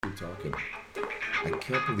talking. I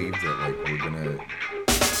can't believe that, like, we're gonna do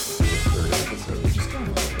a third episode. We're just going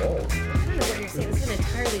to the wall. I don't know what you're saying. This is an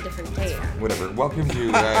entirely different day. Whatever. Welcome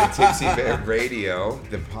to Tipsy Bear Radio,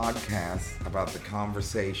 the podcast about the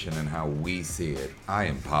conversation and how we see it. I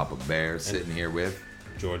am Papa Bear, sitting here with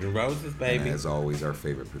Jordan Roses, baby. And as always, our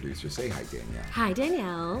favorite producer. Say hi, Danielle. Hi,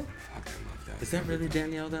 Danielle. Fuck, I love that. Is that really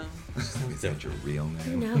Danielle, though? Is that your real name?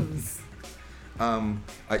 Who knows?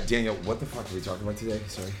 Danielle, what the fuck are we talking about today?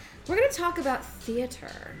 Sorry. We're going to talk about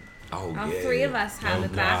theater. Oh, All yeah. three of us have a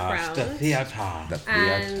background. The theater.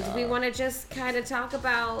 And we want to just kind of talk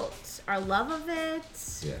about our love of it.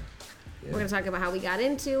 Yeah. We're going to talk about how we got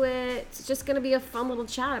into it. It's just going to be a fun little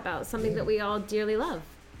chat about something that we all dearly love.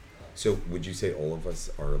 So would you say all of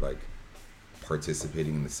us are, like,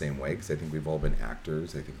 participating in the same way? Because I think we've all been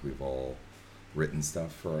actors. I think we've all written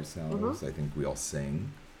stuff for ourselves. I think we all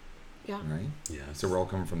sing. Yeah. Right? Yes. So we're all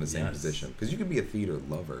coming from the same position. Because you can be a theater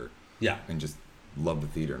lover. Yeah. And just love the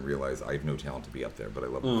theater and realize I have no talent to be up there, but I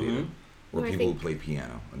love the theater. Or people who play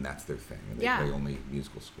piano, and that's their thing. And they play only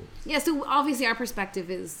musical schools. Yeah, so obviously our perspective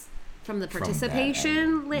is from the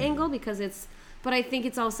participation angle because it's... But I think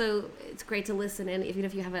it's great to listen in, even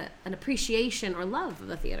if you have an appreciation or love of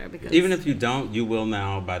the theater. Because even if you don't, you will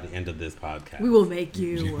now by the end of this podcast. We will make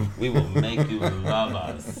you. We will make you love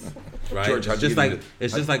us. Right? George,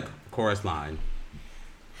 it's just like chorus line.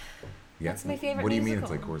 Yeah. That's my favorite What do you mean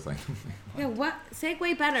musical. it's like chorus line? Yeah, what?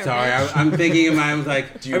 Segue better. Sorry, bitch. I'm thinking in my mind, like,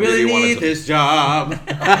 I you really really want need to- this job.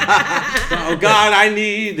 Oh, God, I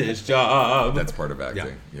need this job. That's part of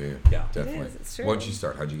acting. Yeah. Definitely. It is, it's true. Why don't you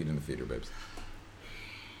start? How'd you get into theater, babes?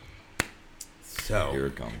 So, Here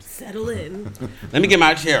it comes. Settle in. let me get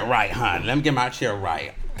my chair right, hon. Let me get my chair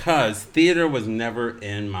right. Because theater was never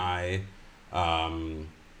in my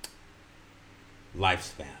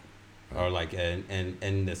lifespan. Or like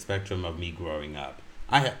in the spectrum of me growing up.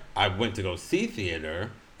 I went to go see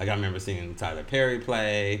theater. Like I remember seeing Tyler Perry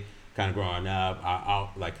play, kind of growing up. I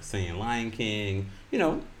like singing Lion King,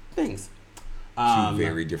 things. Two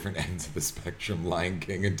very different ends of the spectrum, Lion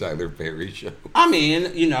King and Tyler Perry show. I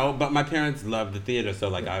mean, but my parents loved the theater, so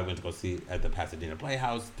like I went to go see at the Pasadena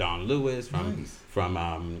Playhouse, Don Lewis from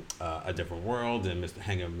A Different World and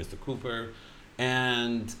hanging with Mr. Cooper.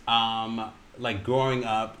 And like growing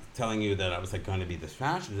up, telling you that I was like going to be this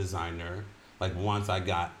fashion designer, like once I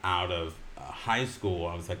got out of high school,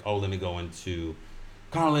 I was like, oh, let me go into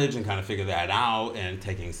college and kind of figure that out, and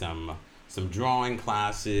taking some drawing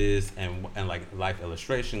classes and like life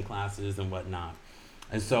illustration classes and whatnot.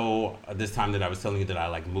 And so this time that I was telling you that I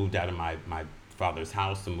like moved out of my father's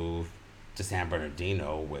house to move to San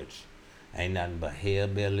Bernardino, which ain't nothing but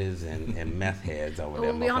hillbillies and meth heads over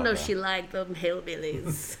there. We all know she liked them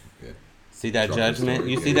hillbillies. See that Drop judgment?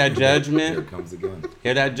 story. You see that judgment? Here it comes again.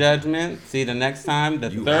 Hear that judgment? See the next time?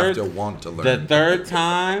 You have to want to learn. The third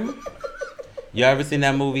time? You ever seen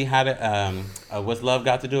that movie, What's Love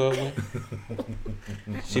Got to Do It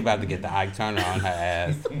With? She about to get the Ike Turner on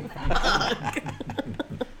her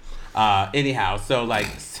ass. Anyhow, so like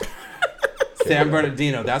San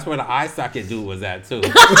Bernardino, that's where the eye socket dude was at too.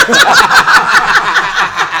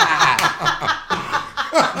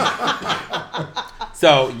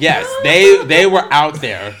 So yes, they were out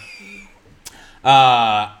there.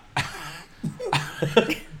 I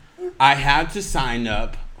had to sign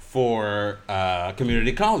up for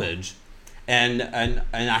community college, and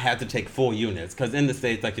I had to take full units, because in the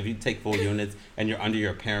States, like if you take full units and you're under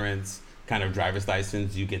your parents' kind of driver's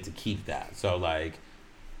license, you get to keep that. So like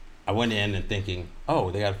I went in and thinking, oh,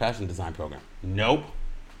 they got a fashion design program. Nope.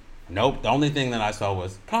 The only thing that I saw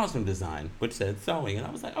was costume design, which said sewing, and I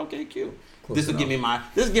was like, okay, cute. This will give me my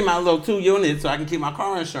little 2 units so I can keep my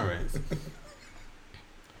car insurance.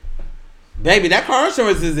 Baby, that car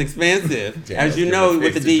insurance is expensive. Damn, as you give know, a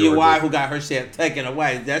with the face to DUI Georgia. who got her shit taken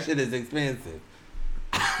away, that shit is expensive.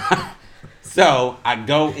 So I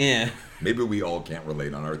go in. Maybe we all can't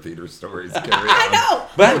relate on our theater stories. Carry on. I know.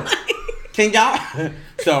 But can y'all?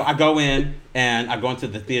 So I go in and I go into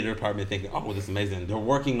the theater department thinking, oh, well, this is amazing. They're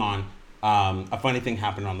working on a funny thing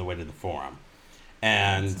happened on the way to the forum.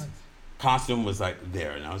 And costume was like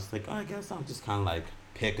there. And I was like, oh, I guess I'll just kind of like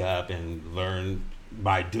pick up and learn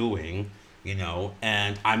by doing,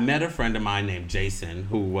 And I met a friend of mine named Jason,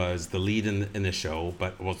 who was the lead in the show,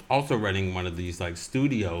 but was also running one of these like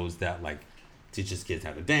studios that like teaches kids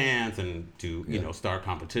how to dance and do, star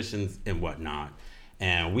competitions and whatnot.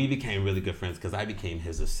 And we became really good friends because I became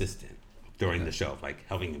his assistant during the show, like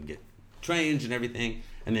helping him get trained and everything.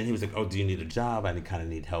 And then he was like, oh, do you need a job? I kind of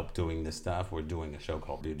need help doing this stuff. We're doing a show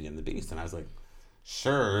called Beauty and the Beast. And I was like,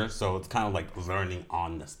 sure. So it's kind of like learning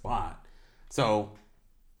on the spot. So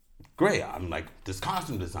great. I'm like this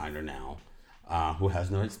costume designer now who has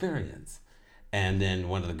no experience. And then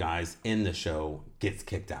one of the guys in the show gets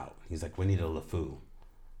kicked out. He's like, we need a LeFou.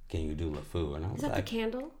 Can you do LeFou? And I was Is that like, the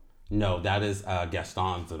candle? no, that is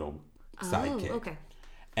Gaston's little sidekick. Oh, okay.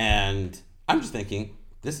 And I'm just thinking,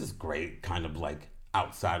 this is great, kind of like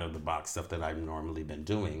outside of the box stuff that I've normally been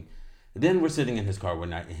doing. Then we're sitting in his car one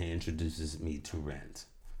night and he introduces me to Rent,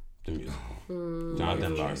 the musical.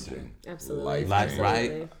 Jonathan Larson. Absolutely. Life,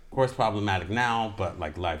 right? Of course, problematic now, but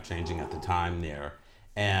like life changing at the time there.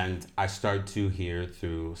 And I start to hear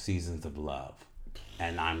through Seasons of Love.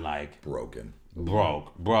 And I'm like, broke.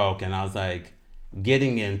 And I was like,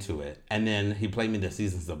 getting into it. And then he played me the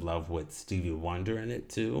Seasons of Love with Stevie Wonder in it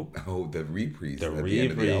too. Oh, the reprise. The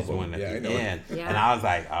reprise one at the end. Yeah. And I was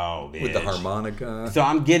like, oh, bitch. With the harmonica. So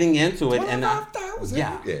I'm getting into it. And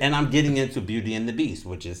Yeah. And I'm getting into Beauty and the Beast,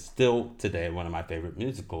 which is still today one of my favorite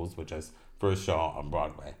musicals, which I first saw on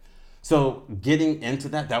Broadway. So getting into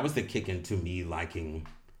that was the kick into me liking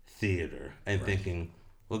theater and thinking,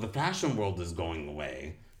 well, the fashion world is going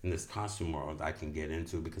away. In this costume world I can get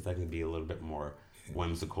into because I can be a little bit more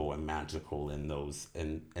whimsical and magical in those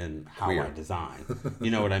and how Queer. I design. You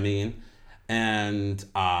know what I mean? And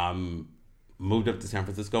moved up to San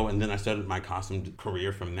Francisco, and then I started my costume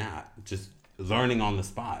career from that, just learning on the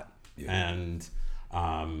spot. Yeah. And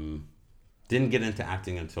didn't get into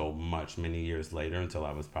acting until many years later, until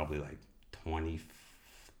I was probably like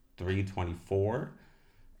 23, 24,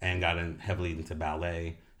 and got heavily into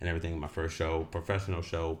ballet and everything. My first show, professional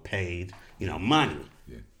show, paid, money.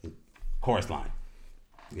 Yeah. Chorus line.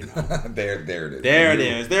 There it is. There it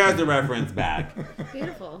is. There's the reference back.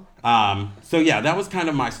 Beautiful. So yeah, that was kind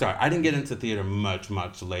of my start. I didn't get into theater much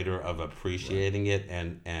later of appreciating it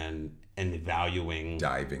and valuing.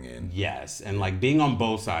 Diving in. Yes. And like being on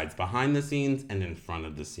both sides, behind the scenes and in front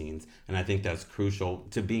of the scenes. And I think that's crucial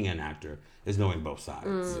to being an actor, is knowing both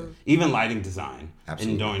sides. Even lighting design.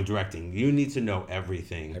 Absolutely. And directing. You need to know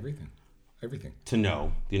everything. Everything. To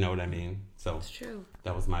know. You know what I mean? So It's true.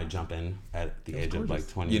 that was my jump in at the age of like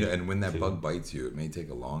 20. And when that bug bites you, it may take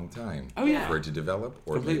a long time yeah. for it to develop,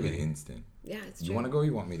 or maybe an instant. Yeah, it's true. You want to go or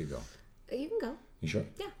you want me to go? You can go. You sure?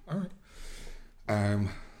 Yeah. All right.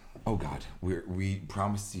 Oh God, we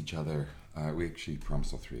promised each other. We actually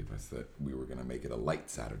promised all three of us that we were gonna make it a light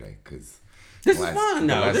Saturday because this is fun.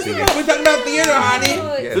 No, this is fun. We're talking about theater,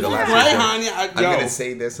 honey. Yeah, this is great, honey. I'm gonna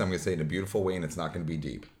say this. I'm gonna say it in a beautiful way, and it's not gonna be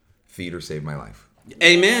deep. Theater saved my life.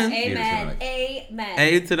 Amen. Amen.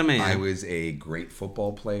 A to the man. I was a great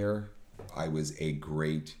football player. I was a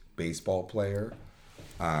great baseball player.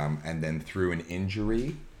 And then through an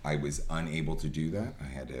injury, I was unable to do that. I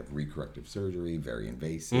had to have recorrective surgery, very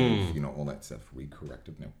invasive, all that stuff.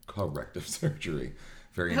 Corrective surgery.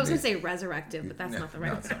 Very invasive. I was going to say resurrective, but that's not the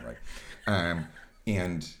right No, it's not right.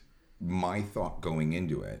 And my thought going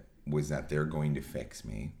into it was that they're going to fix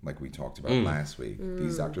me, like we talked about last week.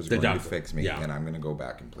 These doctors are going to fix me, and I'm going to go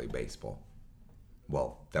back and play baseball.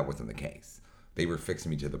 Well, that wasn't the case. They were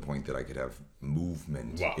fixing me to the point that I could have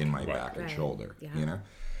movement in my back and shoulder,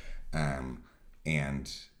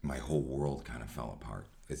 and my whole world kind of fell apart.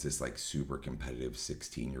 It's this like super competitive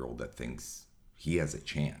 16-year-old that thinks he has a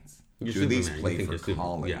chance to at least play for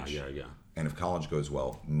college. Yeah. And if college goes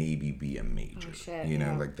well, maybe be a major. Oh,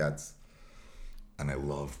 shit, like that's. And I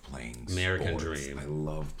love playing American sports. dream. I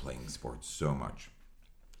love playing sports so much.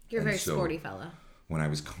 You're a very sporty fella. When I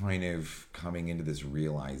was kind of coming into this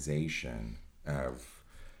realization of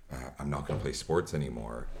I'm not going to play sports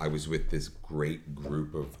anymore, I was with this great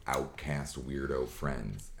group of outcast weirdo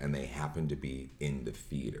friends, and they happened to be in the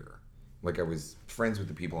theater. Like I was friends with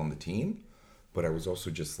the people on the team, but I was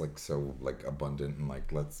also just like so like abundant and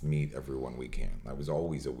like let's meet everyone we can. I was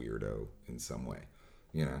always a weirdo in some way,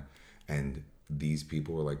 and these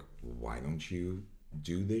people were like, why don't you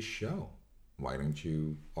do this show? Why don't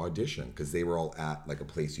you audition? Because they were all at like a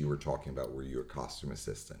place you were talking about where you were a costume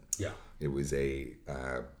assistant. Yeah. It was a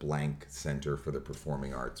blank center for the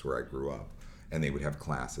performing arts where I grew up. And they would have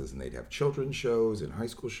classes, and they'd have children's shows and high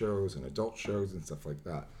school shows and adult shows and stuff like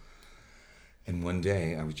that. And one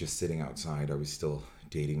day I was just sitting outside. I was still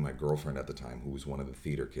dating my girlfriend at the time, who was one of the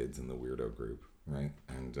theater kids in the weirdo group, right?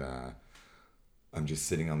 And I'm just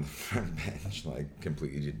sitting on the front bench, like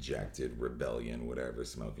completely dejected, rebellion, whatever,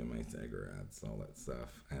 smoking my cigarettes, all that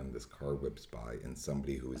stuff. And this car whips by, and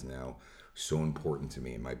somebody who is now so important to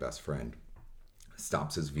me and my best friend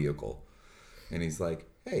stops his vehicle. And he's like,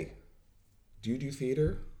 hey, do you do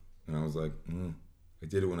theater? And I was like, I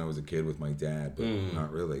did it when I was a kid with my dad, but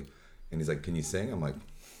not really. And he's like, can you sing? I'm like,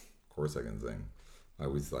 of course I can sing. I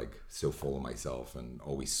was like so full of myself and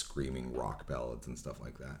always screaming rock ballads and stuff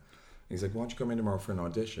like that. He's like, why don't you come in tomorrow for an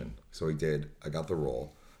audition? So I did. I got the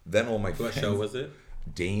role. Then all my friends... What show was it?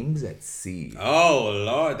 Dames at Sea. Oh,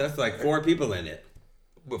 Lord. That's like 4 people in it.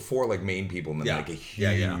 But 4 like main people and then like a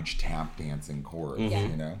huge tap dancing chorus,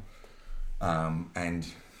 you know? And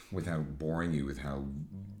without boring you with how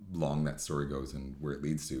long that story goes and where it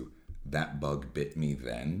leads to, that bug bit me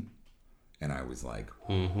then. And I was like,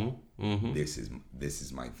 this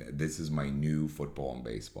is my thing. This is my new football and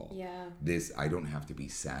baseball. Yeah. I don't have to be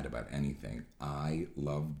sad about anything. I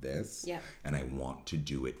love this, and I want to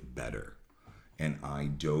do it better. And I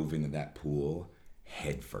dove into that pool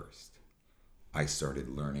head first. I started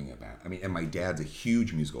learning about. And my dad's a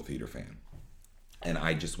huge musical theater fan, and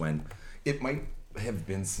I just went. It might have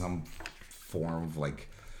been some form of like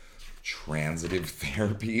transitive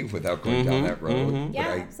therapy without going down that road.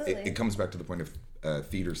 Yeah, but absolutely. It comes back to the point of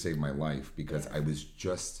theater saved my life because I was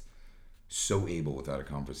just so able without a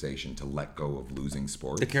conversation to let go of losing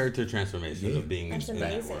sports. The character transformation of being in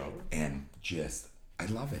that world. And just, I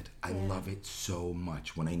love it. I love it so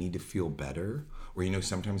much. When I need to feel better, or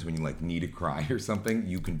sometimes when you like need to cry or something,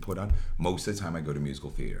 you can put on, most of the time I go to musical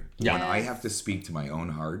theater. Yeah. When I have to speak to my own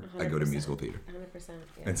heart, I go to musical theater. 100%.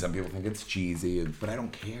 Yeah. And some people think it's cheesy, but I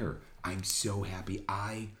don't care. I'm so happy.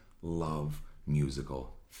 I love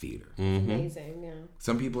musical theater. Amazing, yeah.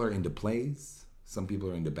 Some people are into plays. Some people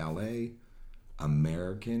are into ballet.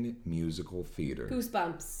 American musical theater.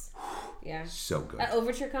 Goosebumps. Yeah. So good. That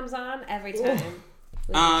overture comes on every time.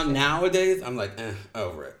 Nowadays, I'm like,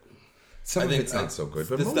 over it. Some of it's not so good,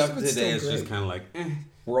 but the most stuff of it's today still is just great. kind of like,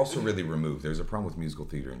 We're also really removed. There's a problem with musical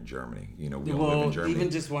theater in Germany. We all live in Germany. even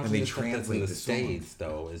just and watching they the stuff that's in translate the the States, songs.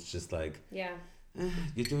 though, it's just like, Yeah.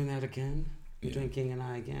 you're doing that again? You're doing King and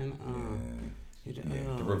I again?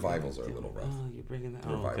 The revivals are a little rough. Oh, you're bringing that. The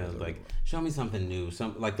Oh, okay. revivals are Like, a little show me something new.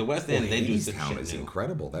 Like the West End, they do some Hadestown shit is new.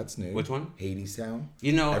 incredible. That's new. Which one? Hadestown.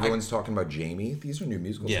 Everyone's Everyone's talking about Jamie. These are new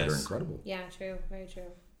musicals that are incredible. Yeah, true. Very true.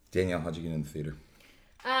 Danielle, how'd you get into theater?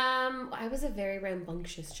 I was a very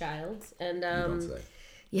rambunctious child, and You don't say.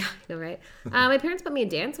 yeah, I know, right? My parents put me in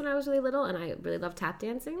dance when I was really little, and I really loved tap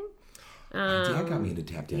dancing. My dad got me into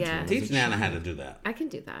tap dancing. yeah. when I was Teach a Nana child. how to do that. I can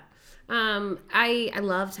do that. I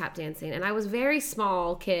love tap dancing, and I was very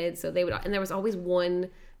small kid, so and there was always one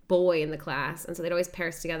boy in the class, and so they'd always pair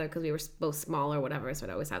us together because we were both small or whatever. So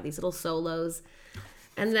I'd always have these little solos,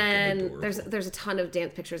 and then there's a ton of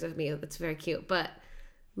dance pictures of me. That's very cute, but.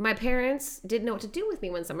 My parents didn't know what to do with me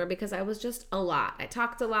one summer because I was just a lot. I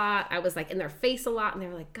talked a lot. I was like in their face a lot, and they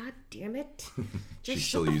were like, "God damn it!" She's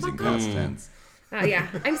still using past tense. Oh yeah,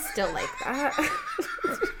 I'm still like that.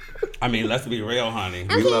 Let's be real, honey.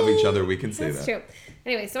 We love each other. We can say That's that. true.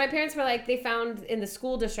 Anyway, so my parents were like, they found in the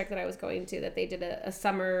school district that I was going to that they did a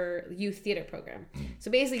summer youth theater program. So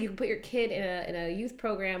basically, you can put your kid in a youth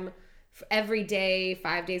program for every day,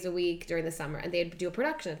 5 days a week during the summer, and they'd do a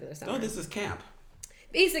production of the summer. Oh, this is camp.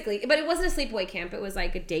 Basically, but it wasn't a sleepaway camp. It was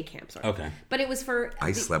like a day camp, sort of. Okay. But it was for...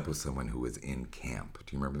 I slept with someone who was in camp.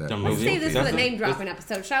 Do you remember that? Let's save this for the name dropping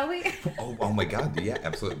episode, shall we? Oh my God. Yeah,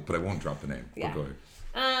 absolutely. But I won't drop the name. Yeah. Go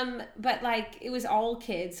ahead. But like it was all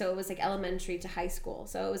kids, so it was like elementary to high school,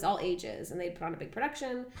 so it was all ages, and they'd put on a big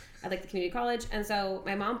production at like the community college, and so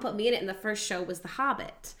my mom put me in it, and the first show was The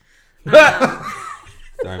Hobbit.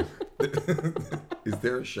 Sorry. Is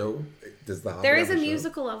there a show? Does the Hobbit There is have a show?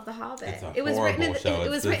 musical of The Hobbit. It's a It was written in horrible show. it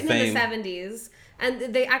was It's the written same- in the 70s,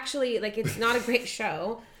 and they actually like it's not a great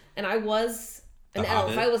show. And I was an The elf.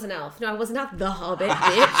 Hobbit? I was an elf. No, I was not the Hobbit,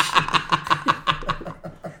 bitch.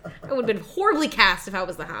 I would have been horribly cast if I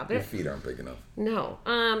was the Your Hobbit. feet aren't big enough. No,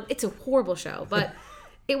 it's a horrible show, but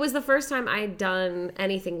it was the first time I'd done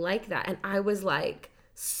anything like that, and I was like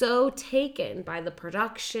so taken by the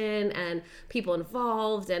production and people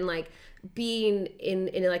involved, and like being in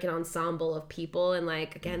like an ensemble of people, and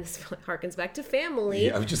like again, this harkens back to family.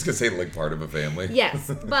 Yeah, I was just gonna say like part of a family. Yes,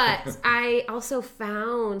 but I also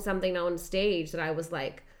found something on stage that I was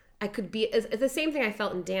like, I could be. It's the same thing I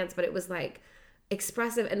felt in dance, but it was like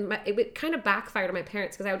expressive, and it would kind of backfire to my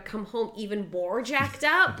parents because I would come home even more jacked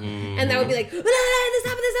up, and I would be like, this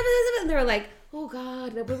happened, and they were like, oh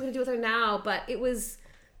God, what are we gonna do with her now? But it was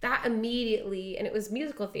that immediately, and it was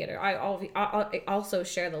musical theater. I also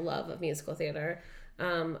share the love of musical theater,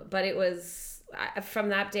 but it was from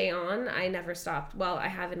that day on, I never stopped. Well, I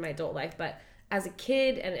have in my adult life, but as a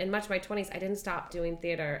kid and much of my 20s, I didn't stop doing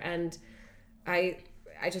theater, and I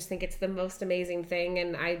just think it's the most amazing thing,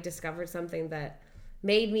 and I discovered something that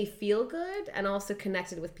made me feel good and also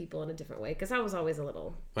connected with people in a different way, because I was always a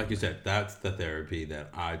little... Like you said, that's the therapy that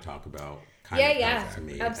I talk about to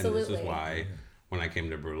me. Absolutely. And this is why when I came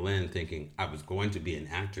to Berlin thinking I was going to be an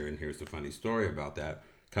actor, and here's the funny story about that,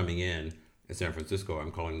 coming in in San Francisco.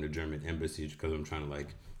 I'm calling the German embassy because I'm trying to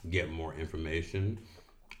like get more information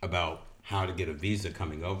about how to get a visa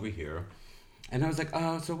coming over here. And I was like,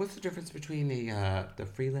 oh, so what's the difference between the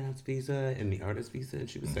freelance visa and the artist visa? And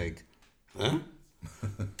she was like, huh?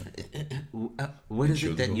 What is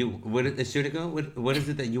it that you what is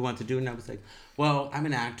it that you want to do? And I was like, well, I'm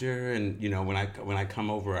an actor, and you know, when I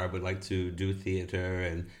come over, I would like to do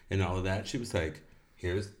theater and all of that. She was like,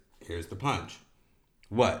 here's the punch.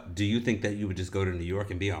 What, do you think that you would just go to New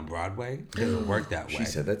York and be on Broadway? It doesn't work that way. She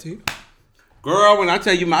said that to you? Girl, when I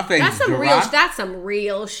tell you my face dropped. That's some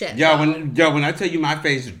real shit. When I tell you my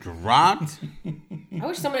face dropped. I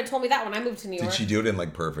wish someone had told me that when I moved to New York. Did she do it in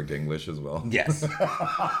like perfect English as well? Yes.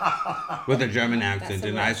 With a German accent.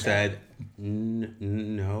 And I said,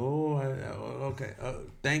 no. Okay.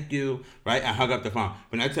 Thank you. Right? I hung up the phone.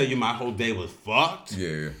 When I tell you my whole day was fucked.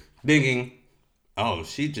 Yeah. Thinking, oh,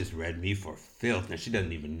 she just read me for filth and she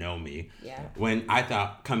doesn't even know me. Yeah. When I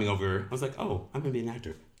thought coming over, I was like, oh, I'm going to be an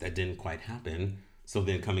actor. That didn't quite happen. So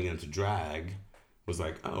then coming into drag was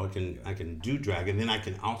like, oh, I can do drag. And then I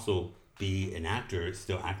can also be an actor,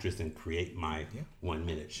 still actress, and create my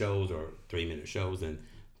 1-minute shows or 3-minute shows. And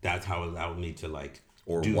that's how it allowed me to like...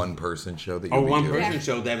 Or one person show that you Or one person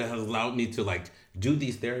show that has allowed me to like do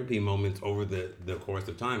these therapy moments over the course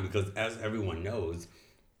of time. Because as everyone knows,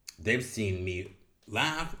 they've seen me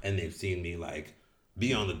laugh and they've seen me like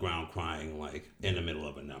be on the ground crying like in the middle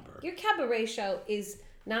of a number. Your cabaret show is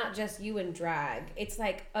not just you and drag. It's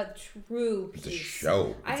like a true piece. It's a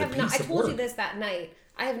show. I told you this that night.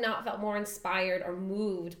 I have not felt more inspired or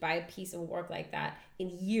moved by a piece of work like that in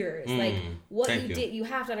years. Like what you did, you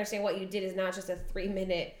have to understand what you did is not just a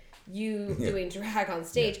 3-minute doing drag on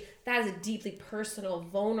stage. That is a deeply personal,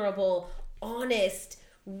 vulnerable, honest,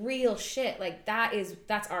 real shit. Like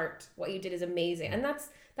that's art. What you did is amazing. And that's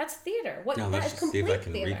theater. Now, let's just see if I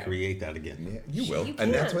can recreate that again. Yeah, you will.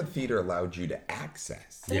 And that's what theater allowed you to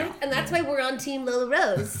access. And that's why we're on Team Lola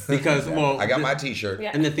Rose. Because, I got my t-shirt. Yeah.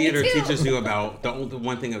 And the theater teaches you about, the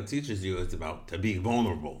one thing it teaches you is about to be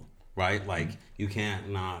vulnerable, right? Like, you can't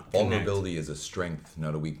not connect. Vulnerability is a strength,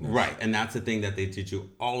 not a weakness. Right. And that's the thing that they teach you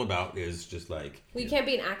all about is just like... Well, you can't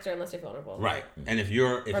be an actor unless you're vulnerable. Right. And if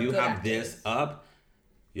you have actors. this up,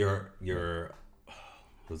 you're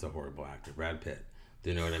who's a horrible actor? Brad Pitt. Do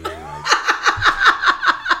you know what I mean? Like,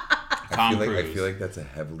 Tom Cruise. I feel like that's a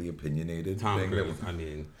heavily opinionated Tom thing. Cruise.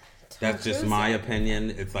 That's just my opinion.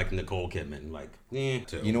 It's like Nicole Kidman. Like,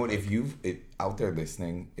 You know what? If you've out there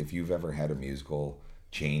listening, if you've ever had a musical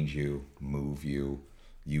change you, move you,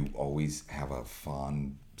 you always have a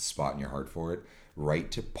fond spot in your heart for it. Write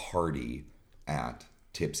to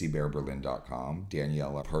party@tipsybearberlin.com.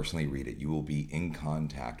 Daniela, personally read it. You will be in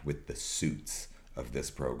contact with the suits of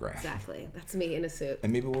this program. Exactly. That's me in a suit.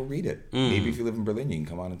 And maybe we'll read it. Maybe if you live in Berlin, you can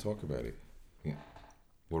come on and talk about it. Yeah.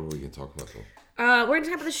 What are we going to talk about, though? We're going to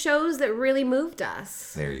talk about the shows that really moved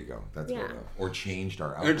us. There you go. That's what. Or changed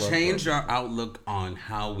our Or outlook. changed our outlook on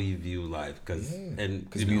how we view life. Because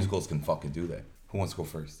musicals can fucking do that. Who wants to go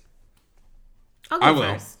first? I'll go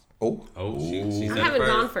first. Oh, she I said haven't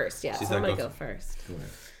first. gone first yet, so I'm going to go first. Go ahead.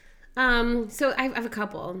 So I have a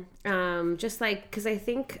couple. Just like, because I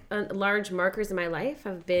think large markers in my life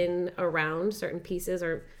have been around certain pieces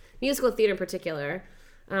or musical theater in particular.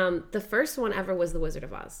 The first one ever was The Wizard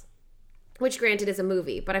of Oz, which granted is a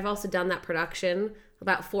movie, but I've also done that production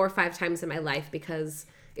about 4 or 5 times in my life because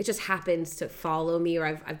it just happens to follow me or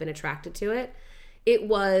I've been attracted to it. It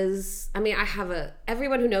was,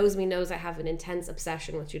 everyone who knows me knows I have an intense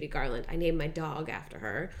obsession with Judy Garland. I named my dog after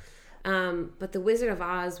her. But The Wizard of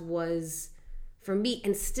Oz was, for me,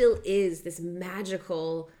 and still is, this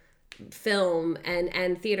magical film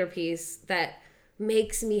and theater piece that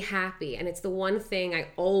makes me happy. And it's the one thing I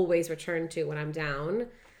always return to when I'm down.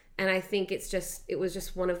 And I think it was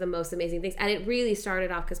just one of the most amazing things. And it really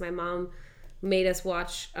started off because my mom made us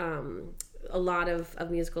watch a lot of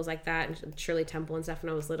musicals like that and Shirley Temple and stuff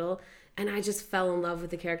when I was little. And I just fell in love with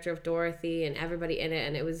the character of Dorothy and everybody in it.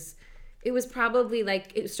 And it was probably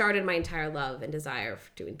like, it started my entire love and desire for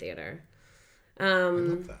doing theater. I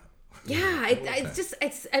love that. Yeah,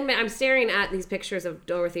 I'm staring at these pictures of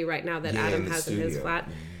Dorothy right now that Adam has in his flat.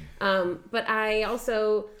 But I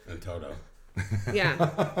also... And Toto. Yeah.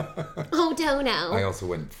 Oh, Toto. I also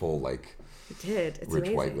went full, like... You did. It's rich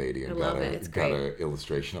amazing. white lady and got an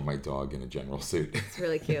illustration of my dog in a general suit. It's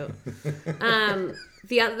really cute.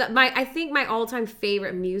 I think my all-time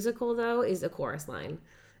favorite musical though is A Chorus Line,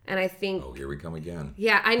 and I think. Oh, here we come again.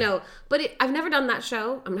 Yeah, I know, but I've never done that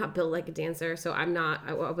show. I'm not built like a dancer, so I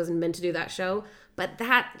wasn't meant to do that show. But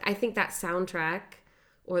I think that soundtrack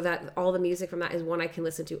or that all the music from that is one I can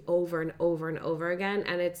listen to over and over and over again,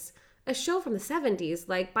 and it's a show from the 70s.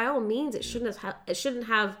 Like, by all means, it shouldn't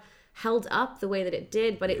have held up the way that it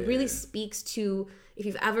did, but it really speaks to, if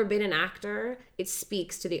you've ever been an actor, it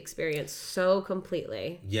speaks to the experience so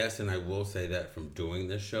completely. Yes, and I will say that from doing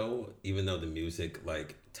this show, even though the music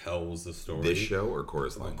like tells the story. This show or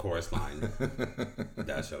Chorus Line? Chorus Line.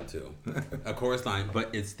 That show too. A Chorus Line,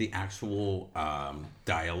 but it's the actual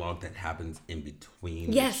dialogue that happens in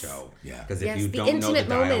between the show. Yeah. Because if you don't know the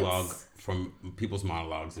dialogue from people's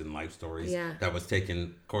monologues and life stories that was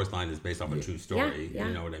taken, Chorus Line is based off a true story.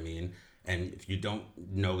 You know what I mean? And if you don't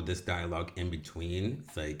know this dialogue in between,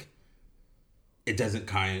 it's like, it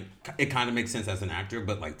kind of makes sense as an actor,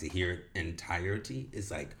 but like to hear it entirety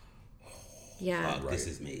is like, fuck, this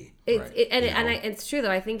is me. It's true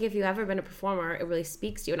though. I think if you've ever been a performer, it really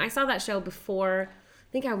speaks to you. And I saw that show before.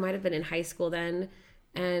 I think I might have been in high school then,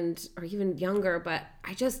 or even younger. But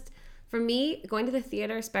for me, going to the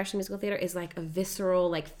theater, especially musical theater, is like a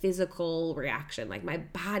visceral, like physical reaction. Like my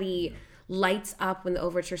body lights up when the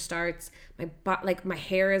overture starts. My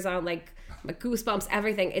hair is on, like my goosebumps,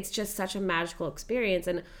 everything. It's just such a magical experience.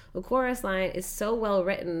 And A Chorus Line is so well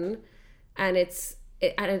written, and it's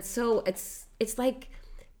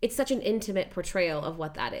such an intimate portrayal of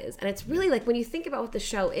what that is. And it's really like, when you think about what the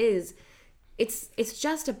show is, it's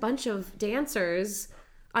just a bunch of dancers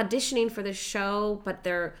auditioning for the show, but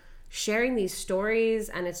they're sharing these stories,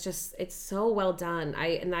 and it's so well done.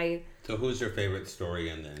 So who's your favorite story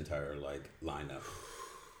in the entire like lineup?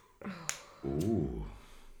 Ooh.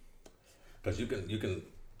 Because you can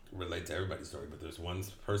relate to everybody's story, but there's one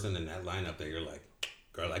person in that lineup that you're like,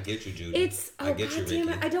 girl, I get you, Judy. I get you, Ricky.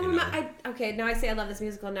 I don't remember. Okay, now I say I love this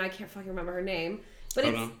musical. Now I can't fucking remember her name.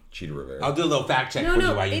 But Chita Rivera. I'll do a little fact check for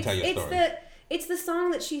you while you tell your story. It's the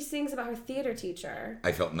song that she sings about her theater teacher.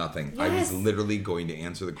 I felt nothing. Yes. I was literally going to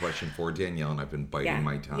answer the question for Danielle, and I've been biting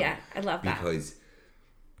my tongue. Yeah, I love that. Because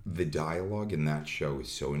the dialogue in that show is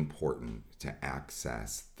so important to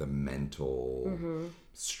access the mental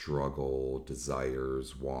struggle,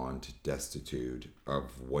 desires, want, destitute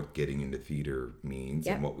of what getting into theater means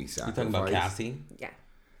and what we sacrifice. You talking about Cassie? Yeah.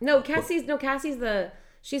 No, Cassie's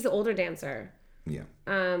she's the older dancer. Yeah.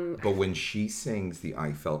 But when she sings the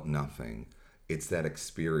I Felt Nothing, it's that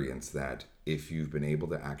experience that if you've been able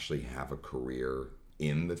to actually have a career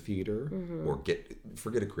in the theater or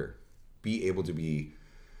forget a career, be able to be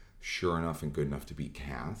sure enough and good enough to be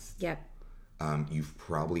cast. Yep. You've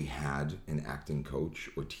probably had an acting coach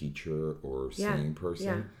or teacher or singing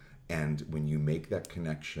person. Yeah. And when you make that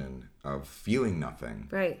connection of feeling nothing.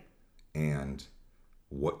 Right. And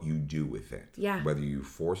what you do with it. Yeah. Whether you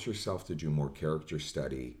force yourself to do more character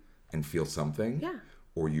study and feel something. Yeah.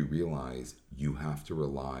 Or you realize you have to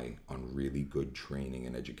rely on really good training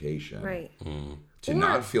and education. Right. To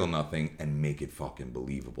not feel nothing and make it fucking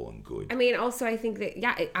believable and good. I mean, also, I think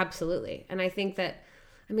that, absolutely. And I think that,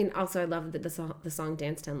 also, I love the song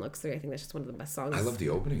Dance 10 Looks Through. I think that's just one of the best songs. I love the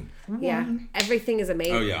opening. Yeah. Everything is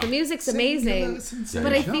amazing. Oh, yeah. The music's amazing.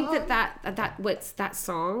 But I think that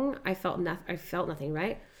song, I felt nothing,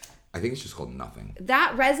 right? I think it's just called Nothing.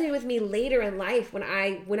 That resonated with me later in life when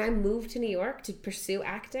I moved to New York to pursue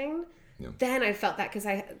acting. Yeah. Then I felt that, because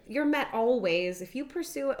you're met always. If you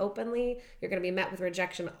pursue it openly, you're going to be met with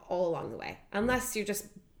rejection all along the way. Unless you're just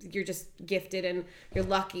gifted and you're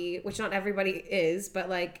lucky, which not everybody is, but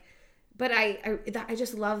I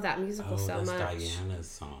just love that musical so much. Diana's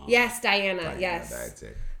song. Yes, Diana, yes. That's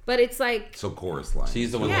it. But it's like, so Chorus Line.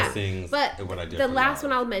 She's the one that sings. But What I Did the for last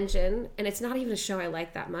Love. one I'll mention, and it's not even a show I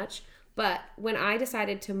like that much, but when I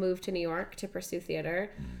decided to move to New York to pursue theater,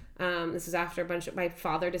 this was after my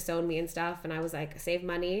father disowned me and stuff, and I was like, save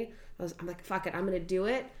money. I'm like, fuck it, I'm gonna do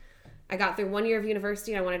it. I got through 1 year of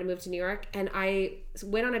university and I wanted to move to New York, and I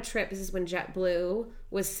went on a trip. This is when JetBlue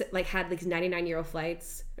had these $99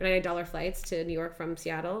 flights or $99 flights to New York from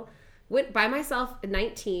Seattle. Went by myself at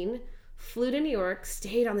 19, flew to New York,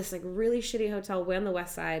 stayed on this really shitty hotel way on the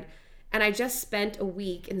west side, and I just spent a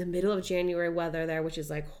week in the middle of January weather there, which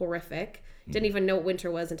is horrific. Didn't even know what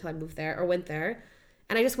winter was until I moved there or went there.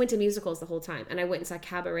 And I just went to musicals the whole time. And I went and saw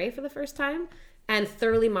Cabaret for the first time and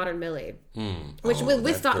Thoroughly Modern Millie, which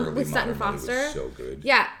with Sutton Foster. Was so good.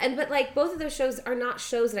 Yeah, but both of those shows are not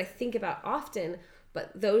shows that I think about often,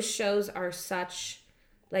 but those shows are such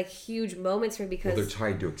huge moments for me, because they're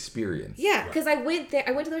tied to experience. Yeah, because I went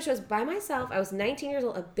to those shows by myself. I was 19 years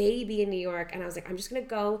old, a baby in New York, and I was like, I'm just gonna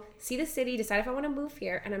go see the city, decide if I want to move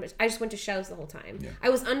here, and I just went to shows the whole time. Yeah. I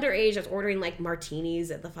was underage. I was ordering martinis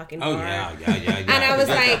at the fucking bar. Oh yeah. And I was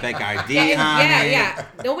like, fake ID, yeah.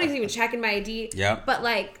 Nobody's even checking my ID. Yep.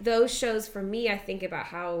 But those shows for me, I think about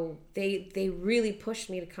how they really pushed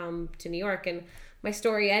me to come to New York, and my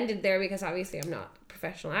story ended there because obviously I'm not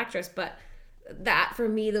professional actress, but that for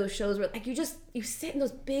me, those shows were like you sit in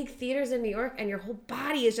those big theaters in New York and your whole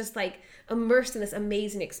body is just like immersed in this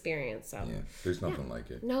amazing experience. So Yeah, there's nothing like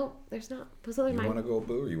it. no, there's not. Those are You mine. want to go,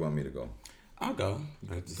 Boo, or you want me to go? I'll go.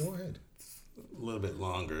 Go ahead. A little bit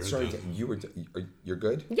longer. Sorry, you're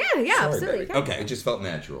good? Yeah, Sorry, absolutely. baby. Okay. It just felt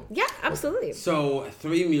natural. Yeah, absolutely. So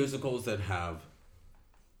 3 musicals that have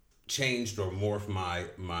changed or morphed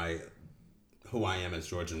my who I am as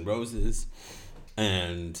George and Roses,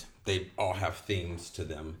 and they all have themes to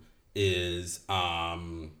them, is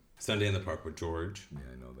Sunday in the Park with George. Yeah,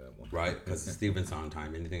 I know that one. Right? Because Stephen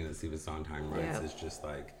Sondheim, anything that Stephen Sondheim writes Yeah. is just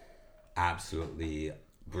like absolutely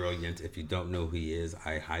brilliant. If you don't know who he is,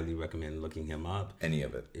 I highly recommend looking him up. Any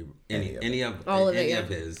of it. Any of All of it, any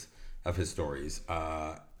yeah. of his stories.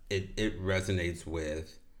 It resonates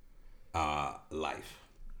with life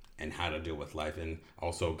and how to deal with life, and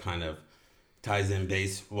also kind of ties in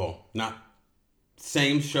not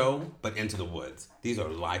same show, but Into the Woods. These are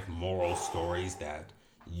life moral stories that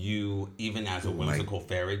you, even as a whimsical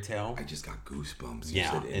fairy tale. I just got goosebumps.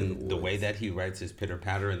 Yeah, and the way that he writes his pitter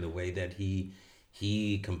patter and the way that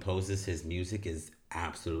he composes his music is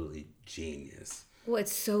absolutely genius. Well,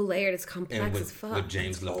 it's so layered. It's complex And as fuck. with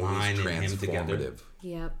James always Lapine and him together. transformative.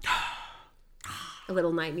 Yep. A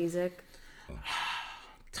little night music.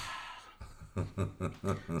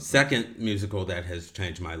 Second musical that has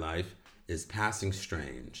changed my life is Passing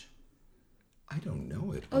Strange. I don't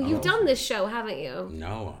know it. Oh, you've done this show, haven't you?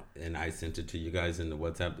 No, and I sent it to you guys in the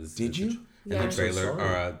WhatsApp. Did you? In Yeah. the trailer,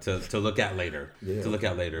 I'm so sorry. or to look at later. Yeah. To look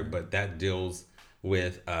at later, but that deals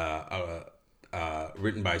with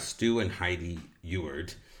written by Stu and Heidi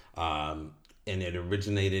Ewart, and it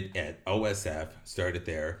originated at OSF, started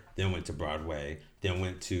there, then went to Broadway, then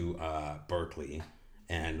went to Berkeley,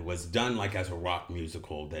 and was done like as a rock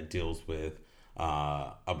musical that deals with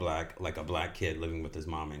a black kid living with his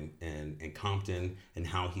mom in Compton, and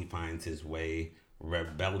how he finds his way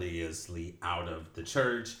rebelliously out of the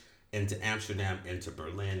church into Amsterdam, into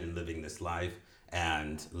Berlin, and living this life,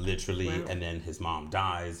 and literally, Wow. and then his mom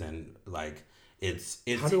dies, and like it's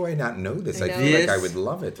How do I not know this? I know. feel like I This would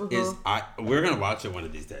love it. we're gonna watch it one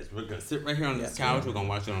of these days. We're gonna sit right here on this couch. We're gonna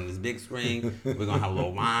watch it on this big screen. We're gonna have a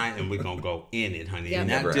little wine, and we're gonna go in it, honey. Yeah. And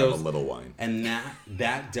that Never deals, have a little wine. and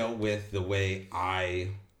that dealt with the way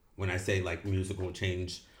when I say like musical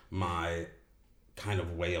changed my kind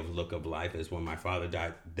of way of look of life, is when my father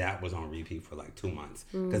died. That was on repeat for like 2 months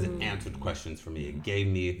because it answered questions for me. It gave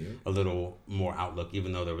me a little more outlook,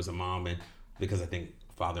 even though there was a mom, and because I think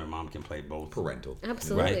father and mom can play both. Parental.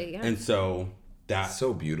 Absolutely, Right? yeah. And so that's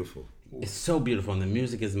So beautiful. it's so beautiful, and the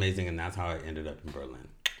music is amazing, and that's how I ended up in Berlin.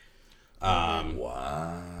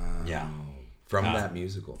 Wow. Yeah. From that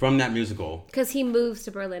musical. From that musical, Because he moves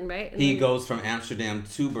to Berlin, right? And he then- goes from Amsterdam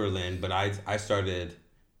to Berlin, but I started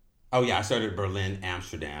Berlin,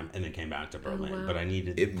 Amsterdam, and then came back to Berlin. wow. But I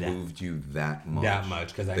needed It that, moved you that much. that much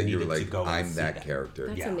because I that you needed were like, to go. I'm and see that character.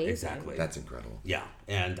 That's yeah, amazing. exactly. That's incredible. Yeah,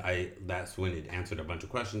 and that's when it answered a bunch of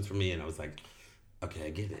questions for me, and I was like, okay, I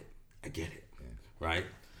get it. Right?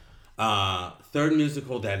 Third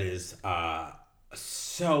musical that is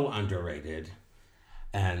so underrated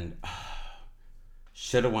and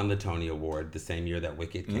should have won the Tony Award the same year that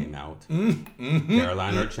Wicked came out.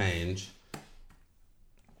 Caroline or Change,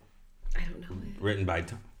 I don't know it. written by...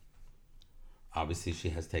 Obviously,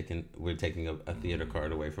 we're taking a theater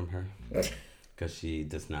card away from her because she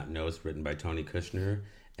does not know. It's written by Tony Kushner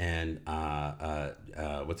and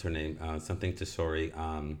what's her name? Something Tesori,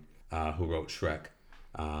 who wrote Shrek.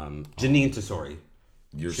 Janine Tesori.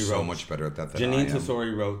 You're She so wrote- much better at that than Janine I am.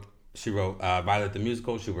 Tesori wrote Violet the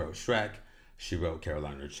Musical. She wrote Shrek. She wrote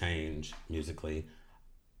Caroline or Change musically.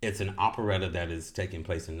 It's an operetta that is taking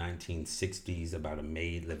place in 1960s about a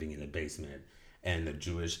maid living in a basement and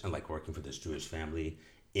like working for this Jewish family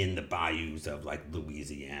in the bayous of like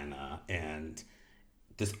Louisiana, and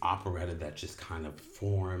this operetta that just kind of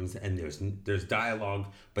forms, and there's dialogue,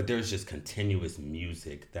 but there's just continuous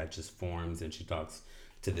music that just forms, and she talks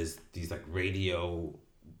to these like radio.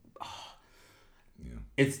 Yeah.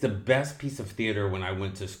 It's the best piece of theater when I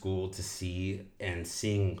went to school to see, and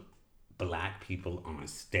seeing Black people on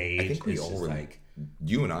stage. I think we is all just were. like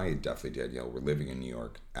You and I definitely did. Yeah, we're living in New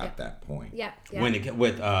York at that point. Yeah. when it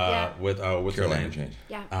with what's her Caroline name? Change.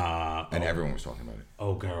 Yeah. And everyone was talking about it.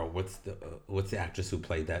 Oh girl, what's the actress who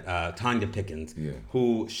played that? Tanya Pickens. Yeah.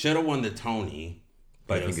 Who should have won the Tony,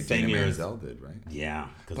 But I think same Idina year. Menzel did, right? Yeah,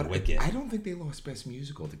 because But Wicked. I don't think they lost Best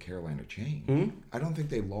Musical to Caroline or Change. I don't think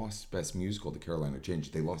they lost Best Musical to Caroline or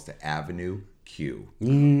Change. They lost to Avenue Q. They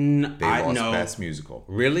lost Best Musical.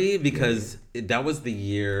 Really? Because that was the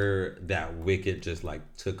year that Wicked just like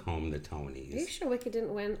took home the Tonys. Are you sure Wicked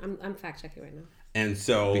didn't win? I'm fact checking right now. And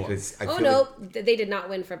so Because I Oh feel no, like they did not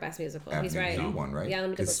win for Best Musical. He's Avenue right. Q won, right? Yeah, let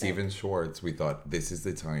me double Because check. Steven Schwartz, we thought this is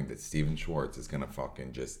the time that Steven Schwartz is gonna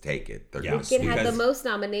fucking just take it. They're Yeah. gonna Wicked sweep had it. the Because- most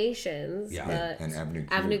nominations. Yeah. But And Avenue Q.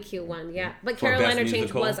 Avenue Q won. Yeah, but For Caroline Best or Change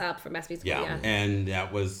Musical? was up for Best Musical. yeah. Yeah. And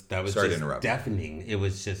that was Sorry to just interrupt. deafening. It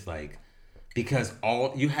was just like because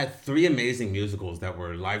you had three amazing musicals that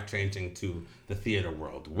were life changing to the theater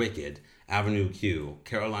world: Wicked, Avenue Q,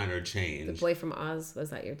 Caroline or The Change. Boy from Oz was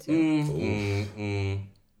that year too.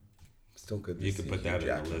 Still good to You see could put Hugh that in the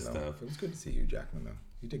Jackman, list though. of- It was good to see Hugh Jackman, though.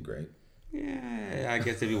 You did great. Yeah, I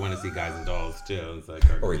guess if you want to see Guys and Dolls too, it's like.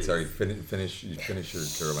 Oh, wait, sorry. Finish your Caroline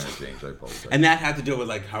or Change. I apologize. And that had to do with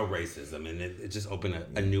like how racism, and it just opened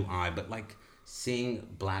a new eye. But like seeing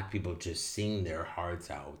black people just sing their hearts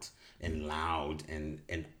out and loud and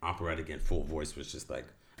operatic in full voice was just like,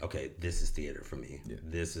 okay, this is theater for me. Yeah.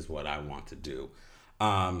 This is what I want to do.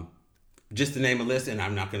 Just to name a list, and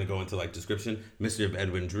I'm not going to go into like description. Mystery of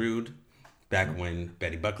Edwin Drood, back when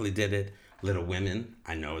Betty Buckley did it. Little Women.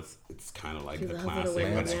 I know it's kind of like You the love Little classic,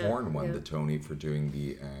 Women, but Lance yeah. Horn won Yeah. the Tony for doing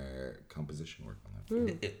the composition work on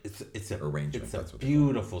that. it's a Arrangement, It's a that's what they call it.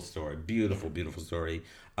 beautiful story. Beautiful story.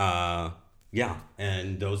 Yeah,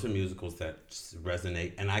 and those are musicals that just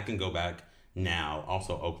resonate. And I can go back now.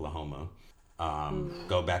 Also, Oklahoma.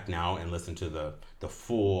 Go back now and listen to the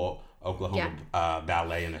full Oklahoma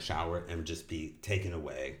ballet in the shower and just be taken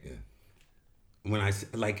away. Yeah. When I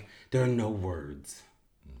like, there are no words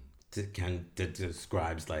that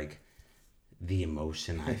describes like the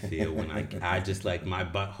emotion I feel when I just like my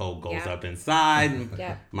butthole goes Yeah. up inside. And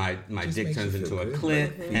Yeah. My Just dick makes turns you into feel a good,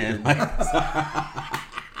 clit. like, And like,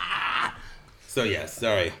 so yes,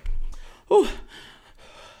 sorry. Whew.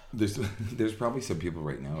 There's probably some people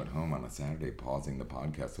right now at home on a Saturday pausing the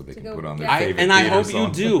podcast so they can go put on their get- favorite And I theater hope song.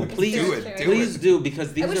 you do. Please Do it, do please it. do,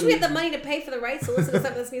 because these I wish are we had the money to pay for the rights to listen to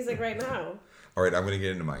some of this music right now. All right, I'm going to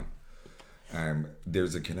get into mine.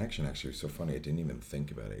 There's a connection, actually. It was so funny. I didn't even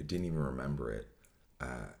think about it. I didn't even remember it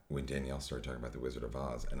when Danielle started talking about The Wizard of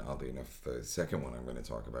Oz. And oddly enough, the second one I'm going to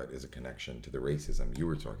talk about is a connection to the racism you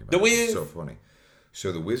were talking about. The Wiz. It's so funny.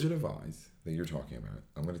 So The Wizard of Oz that you're talking about,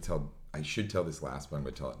 I'm going to tell... I should tell this last, but I'm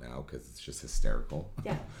going to tell it now because it's just hysterical.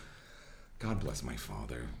 Yeah. God bless my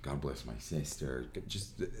father. God bless my sister.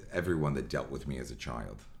 Just everyone that dealt with me as a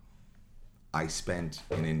child. I spent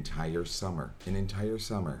an entire summer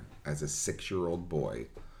as a 6-year-old boy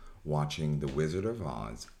watching The Wizard of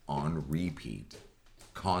Oz on repeat.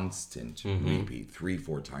 Constant repeat.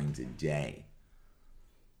 3-4 times a day.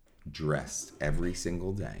 Dressed every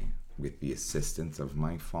single day with the assistance of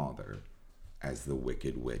my father as the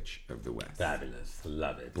Wicked Witch of the West. fabulous.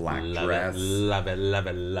 Love it. Black love dress. It, love it. Love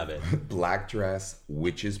it. Love it. Black dress,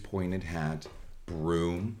 witch's pointed hat,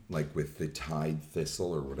 broom, like with the tied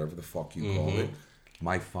thistle or whatever the fuck you call it.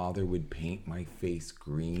 My father would paint my face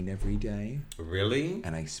green every day, Really?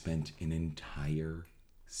 and I spent an entire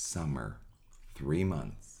summer, 3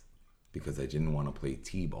 months, because I didn't want to play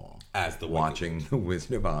t-ball, As the Wicked watching The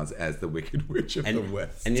Wizard of Oz as the Wicked Witch of the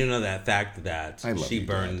West. And you know that fact that I love she you,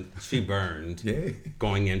 burned Yeah.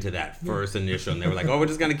 going into that first initial, and they were like, "Oh, we're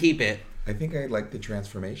just gonna keep it." I think I like the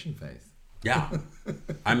transformation phase. Yeah,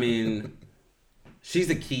 I mean, she's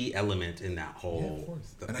a key element in that whole. Yeah, of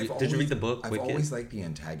course. And Did you read the book? I've Wicked? always liked the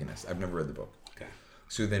antagonist. I've never read the book. Okay.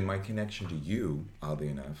 So then my connection to you, oddly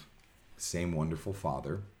enough, same wonderful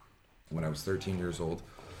father. When I was 13 years old,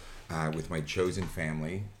 with my chosen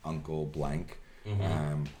family, Uncle Blank,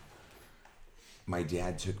 my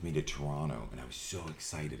dad took me to Toronto, and I was so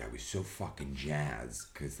excited. I was so fucking jazzed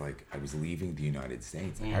because, like, I was leaving the United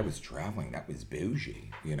States. Like, I was traveling. That was bougie,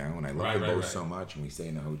 you know? And I loved them both so much, and we stayed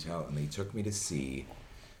in a hotel, and they took me to see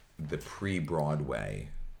the pre-Broadway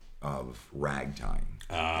of Ragtime.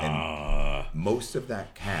 And most of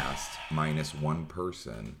that cast, minus one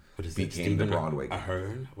person, became the Broadway cast.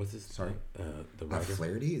 Ahern? What's this? Sorry? The writer?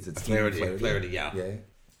 Flaherty? Is it Stephen Flaherty? Flaherty, yeah. Yeah.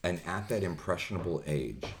 And at that impressionable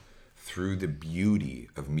age, through the beauty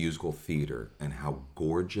of musical theater and how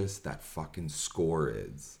gorgeous that fucking score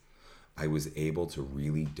is, I was able to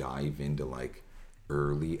really dive into like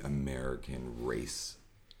early American race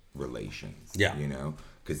relations. Yeah. You know?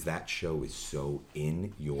 Because that show is so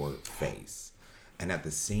in your face. And at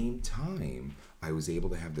the same time, I was able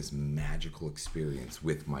to have this magical experience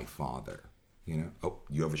with my father. You know? Oh,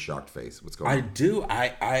 you have a shocked face. What's going on? I do.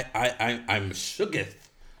 I'm shooketh.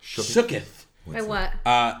 Shooketh. By what?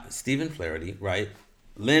 Stephen Flaherty, right?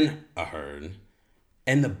 Lynn Ahern,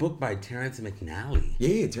 and the book by Terrence McNally.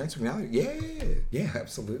 Yeah, Terrence McNally. Yeah,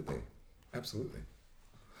 absolutely.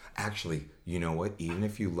 Actually, you know what? Even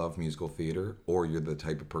if you love musical theater, or you're the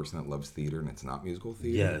type of person that loves theater and it's not musical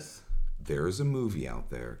theater, Yes. there's a movie out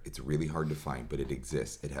there. It's really hard to find, but it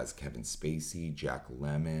exists. It has Kevin Spacey, Jack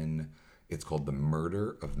Lemmon. It's called The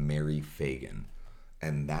Murder of Mary Fagan.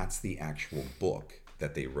 And that's the actual book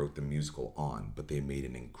that they wrote the musical on, but they made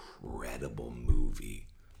an incredible movie.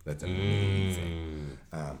 That's amazing.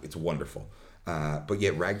 It's wonderful. But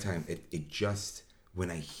yeah, Ragtime, it just, when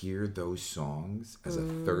I hear those songs as a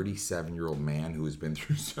 37-year-old man who has been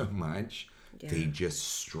through so much, they just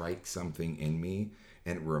strike something in me,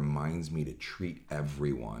 and it reminds me to treat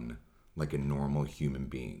everyone like a normal human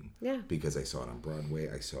being. Yeah. Because I saw it on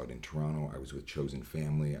Broadway, I saw it in Toronto, I was with Chosen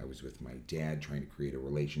Family, I was with my dad trying to create a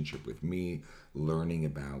relationship with me, learning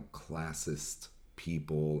about classist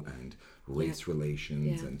people and race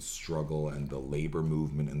relations and struggle and the labor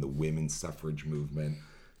movement and the women's suffrage movement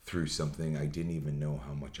through something I didn't even know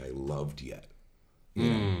how much I loved yet. You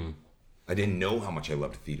know? I didn't know how much I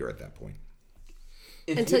loved theater at that point.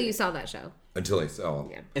 Until you saw that show. Until I saw...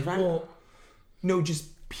 Yeah. No, just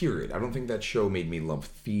period. I don't think that show made me love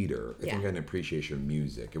theater. I think I had an appreciation of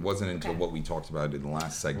music. It wasn't until what we talked about in the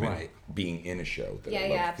last segment, being in a show, that I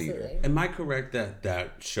loved theater. Am I correct that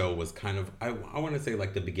that show was kind of, I want to say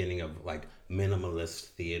like the beginning of like minimalist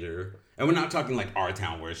theater? And we're not talking like Our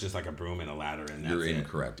Town where it's just like a broom and a ladder and that's You're it.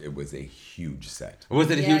 incorrect. It was a huge set.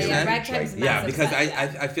 Was it a huge set? Ragtime's Yeah, massive because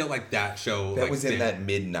set, I feel like that show That like, was in that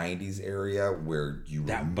mid-90s area where you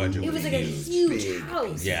That budget It was like a huge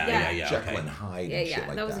house. Yeah. Jekyll okay. and Hyde Yeah, and shit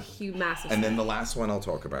like that was a huge, massive. And then the last one I'll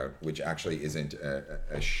talk about, which actually isn't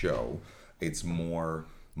a show, it's more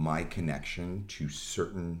my connection to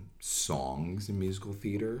certain songs in musical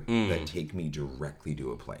theater that take me directly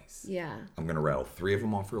to a place. Yeah. I'm going to rattle 3 of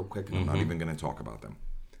them off real quick, and I'm not even going to talk about them.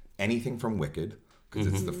 Anything from Wicked, because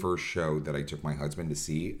it's the first show that I took my husband to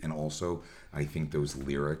see, and also I think those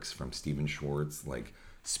lyrics from Stephen Schwartz, like,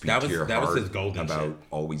 speak to your heart his golden about shit.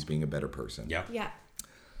 always being a better person. Yep. Yeah.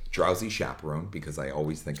 Drowsy Chaperone, because I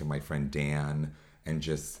always think of my friend Dan, and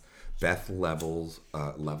just Beth Level,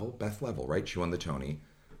 right? She won the Tony.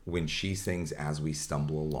 When she sings As We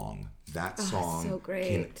Stumble Along, that song so great.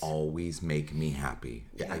 can always make me happy.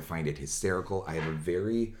 I find it hysterical. I have a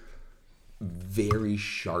very, very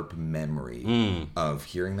sharp memory of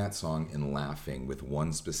hearing that song and laughing with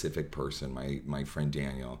one specific person, my friend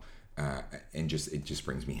Daniel, and it just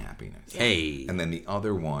brings me happiness. Hey. And then the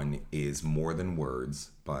other one is More Than Words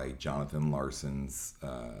by Jonathan Larson's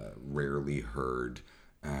rarely heard.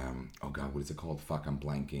 Oh God, what is it called? Fuck, I'm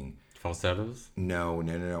blanking. Falsettos? No.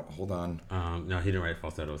 Hold on. No, he didn't write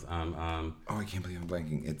falsettos. Oh, I can't believe I'm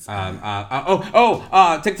blanking. It's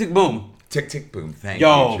Tick Tick Boom. Tick Tick Boom. Thank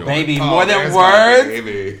Yo, you, baby, Joy. More Than There's my Words.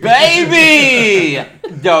 baby. Baby!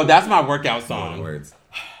 Yo, that's my workout More song. Than Words.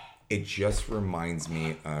 It just reminds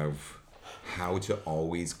me of how to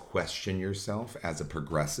always question yourself as a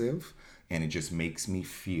progressive, and it just makes me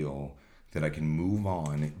feel that I can move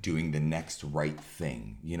on doing the next right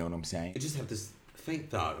thing. You know what I'm saying? I just have this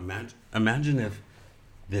faint thought. Imagine if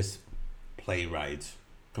this playwright,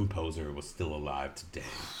 composer was still alive today.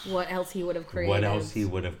 What else he would have created. What else he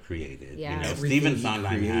would have created. Yeah. You know, Everything Stephen he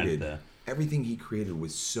Sondheim had the... Everything he created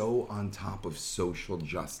was so on top of social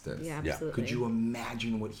justice. Yeah, Yeah. absolutely. Could you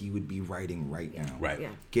imagine what he would be writing right now? Right.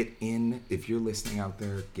 Yeah. Get in, if you're listening out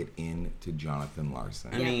there, get in to Jonathan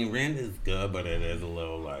Larson. I mean, Rand is good, but it is a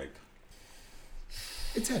little like...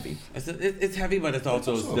 It's heavy. It's heavy, but it's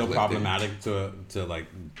also also still uplifting. problematic to like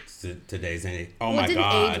today's. Oh Well, my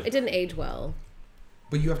God! it didn't age well.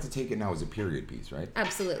 But you have to take it now as a period piece, right?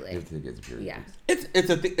 Absolutely. You have to take it as a period Yeah. piece.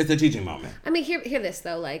 It's a teaching moment. I mean, hear this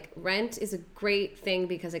though. Like, Rent is a great thing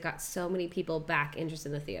because it got so many people back interested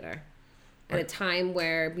in the theater, at a time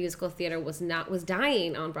where musical theater was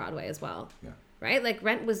dying on Broadway as well. Yeah. Right. Like,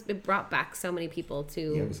 it brought back so many people to.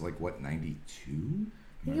 Yeah, it was like, what, 92?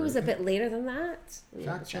 I think it was a bit later than that.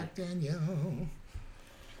 Fact check, Danielle. All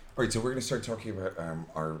right, so we're going to start talking about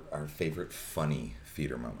our favorite funny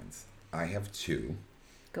theater moments. I have 2.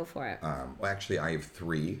 Go for it. Well, actually, I have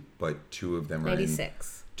 3, but 2 of them are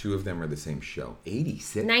 96. 2 of them are the same show.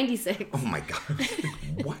 86? 96. Oh my God!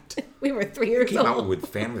 What? We were 3 years Came old. out with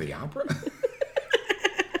Phantom of the Opera.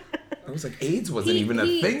 I was like, AIDS wasn't even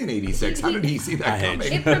a thing in '86. How did he see that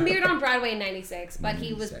coming? It premiered on Broadway in '96, but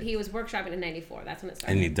he was workshopping in '94. That's when it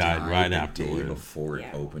started. And he died right the afterwards. day before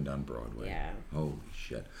it opened on Broadway. Yeah. Holy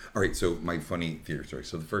shit. All right, so my funny theater story.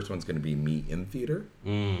 So the first one's going to be me in theater,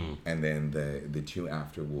 and then the two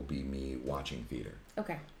after will be me watching theater.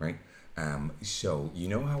 Okay. Right? So you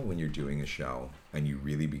know how when you're doing a show and you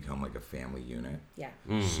really become like a family unit? Yeah.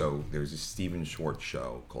 So there's a Stephen Schwartz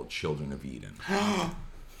show called Children of Eden.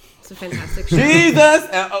 It's a fantastic show. Jesus!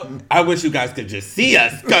 I wish you guys could just see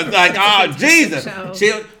us. Because, like, oh, Jesus.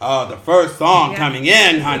 The first song coming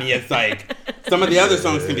in, honey, it's like, some of the other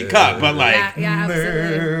songs can be cut, but like. Yeah,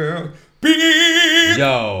 absolutely.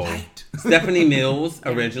 Yo. Stephanie Mills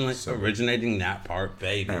originating that part,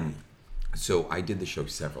 baby. So I did the show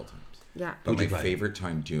several times. Yeah. But my favorite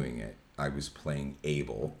time doing it, I was playing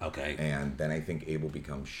Abel. Okay. And then I think Abel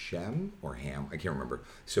becomes Shem or Ham. I can't remember.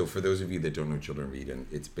 So for those of you that don't know Children of Eden,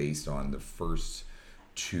 it's based on the first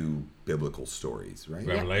two biblical stories, right?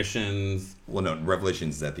 Revelations. Well, no,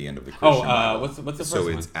 Revelations is at the end of the Christian Bible. What's the first So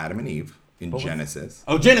one? it's Adam and Eve in Genesis.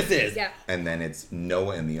 Oh, Genesis. Yeah. And then it's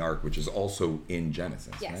Noah and the Ark, which is also in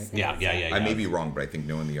Genesis, Yes. right? Yeah. I may be wrong, but I think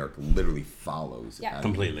Noah and the Ark literally follows. Yeah. Adam.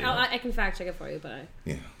 Completely. I can fact check it for you, but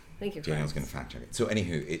Yeah. thank you. Daniel's going to fact check it. So,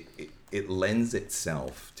 anywho, it lends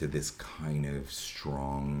itself to this kind of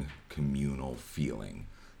strong communal feeling.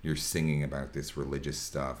 You're singing about this religious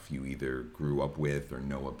stuff you either grew up with or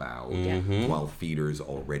know about, while theater is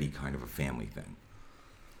already kind of a family thing.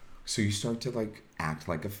 So you start to like act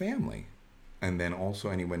like a family. And then also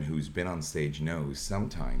anyone who's been on stage knows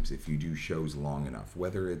sometimes if you do shows long enough,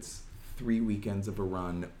 whether it's 3 weekends of a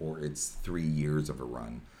run or it's 3 years of a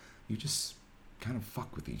run, you just kind of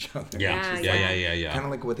fuck with each other. Yeah. Kind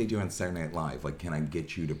of like what they do on Saturday Night Live. Like, can I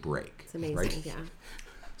get you to break? It's amazing. Right? Yeah.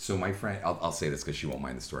 So my friend, I'll say this because she won't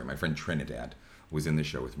mind the story. My friend Trinidad was in the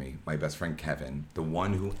show with me. My best friend Kevin, the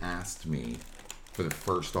one who asked me for the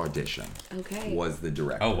first audition, was the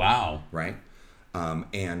director. Oh, wow. Right?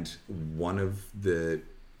 And one of the,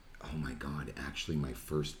 oh my God, actually my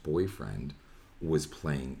first boyfriend was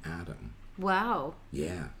playing Adam. Wow.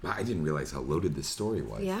 Yeah. I didn't realize how loaded this story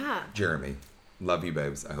was. Yeah. Jeremy, love you,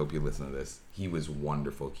 babes. I hope you listen to this. He was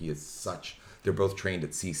wonderful. He is they're both trained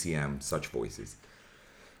at CCM, such voices.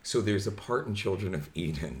 So there's a part in Children of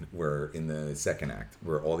Eden where in the second act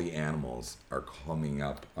where all the animals are coming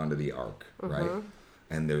up onto the ark, right?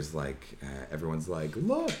 And there's like, everyone's like,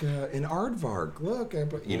 look, an aardvark, look.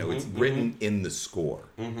 It's written in the score.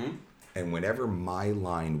 And whenever my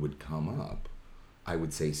line would come up, I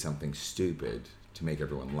would say something stupid to make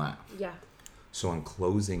everyone laugh. Yeah. So on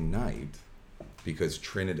closing night, because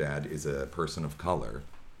Trinidad is a person of color,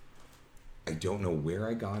 I don't know where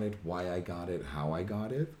I got it, why I got it, how I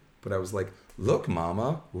got it, but I was like, look,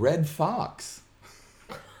 mama, red fox.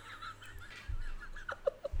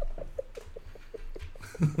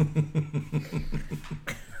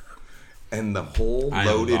 And the whole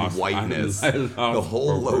loaded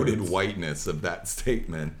whiteness of that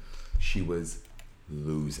statement, she was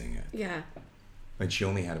losing it. Yeah. And she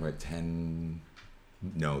only had about 10...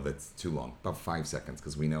 No, that's too long. About 5 seconds,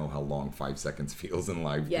 because we know how long 5 seconds feels in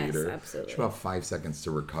live theater. Yes, absolutely. She had about 5 seconds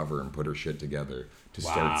to recover and put her shit together to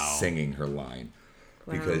start singing her line.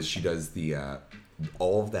 Wow. Because she does the...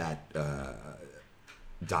 all of that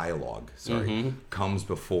dialogue, comes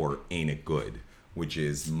before Ain't It Good, which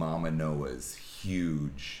is Mama Noah's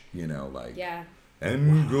huge, Yeah.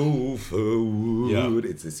 And go forward.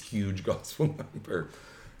 It's this huge gospel number.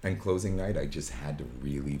 And closing night, I just had to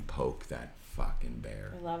really poke that fucking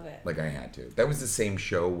bear. I love it. Like I had to. That was the same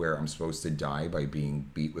show where I'm supposed to die by being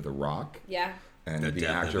beat with a rock. Yeah. And the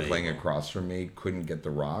actor playing across from me couldn't get the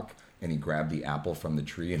rock, and he grabbed the apple from the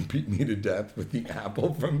tree and beat me to death with the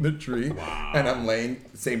apple from the tree. Wow. And I'm laying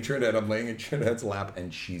in Trinidad's lap,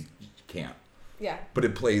 and she can't. Yeah. But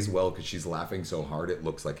it plays well because she's laughing so hard it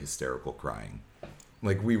looks like hysterical crying.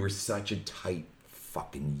 Like we were such a tight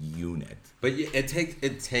fucking unit. But it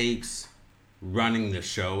takes running the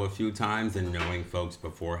show a few times and knowing folks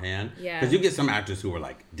beforehand. Yeah. Because you get some actors who are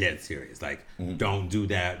like dead serious, like don't do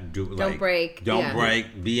that. Don't break. Don't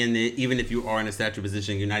break. Be in it. Even if you are in a statue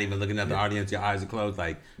position, you're not even looking at the audience. Your eyes are closed.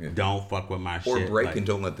 Like don't fuck with my shit. Or break like, and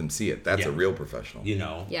don't let them see it. That's a real professional.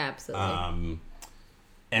 Yeah, absolutely.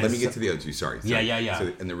 And let me get to the other two. Sorry. Yeah.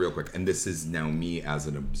 So, and the real quick, and this is now me as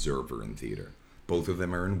an observer in theater. Both of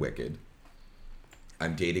them are in Wicked.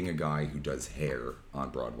 I'm dating a guy who does hair on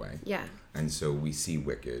Broadway. Yeah. And so we see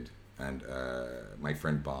Wicked, and my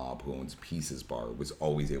friend Bob, who owns Pieces Bar, was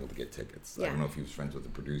always able to get tickets. Yeah. I don't know if he was friends with the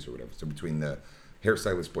producer or whatever. So between the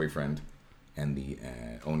hairstylist boyfriend and the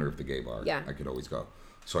owner of the gay bar, I could always go.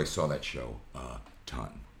 So I saw that show a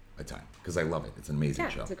ton. a time because I love it. It's an amazing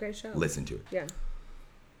show. It's a great show. Listen to it. Yeah.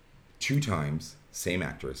 2 times, same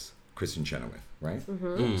actress, Kristen Chenoweth, right?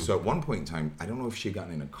 Mm-hmm. So at one point in time, I don't know if she had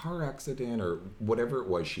gotten in a car accident or whatever it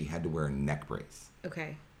was, she had to wear a neck brace.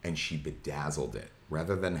 Okay. And she bedazzled it.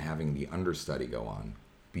 Rather than having the understudy go on,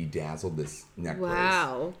 bedazzled this neck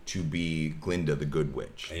brace to be Glinda the Good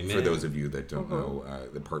Witch. Amen. For those of you that don't know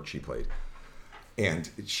the part she played. And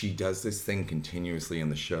she does this thing continuously in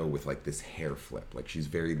the show with like this hair flip. Like she's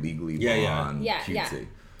very legally blonde, cutesy. Yeah.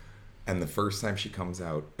 And the first time she comes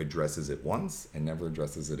out, addresses it once and never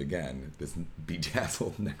addresses it again. This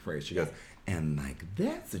bedazzled neck brace. She goes, and like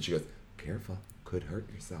this. And she goes, careful, could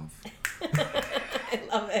hurt yourself. I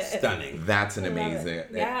love it. Stunning. That's an amazing.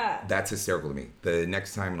 Yeah. That's hysterical to me. The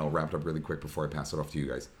next time, and I'll wrap it up really quick before I pass it off to you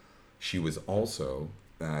guys. She was also,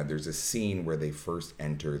 there's a scene where they first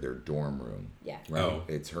enter their dorm room. Yeah. Right? Oh.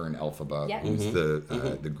 It's her and Elphaba, Yeah. who's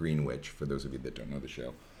the Green Witch, for those of you that don't know the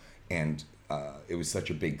show. And it was such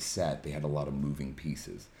a big set, they had a lot of moving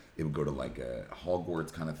pieces. It would go to like a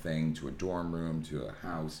Hogwarts kind of thing, to a dorm room, to a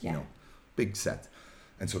house, you know, big sets.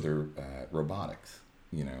 And so they're robotics,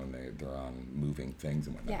 you know, and they're on moving things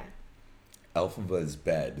and whatnot. Yeah. Elphaba's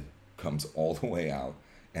bed comes all the way out,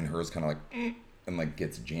 and hers kind of like, and like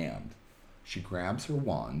gets jammed. She grabs her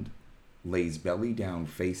wand, lays belly down,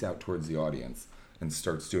 face out towards the audience, and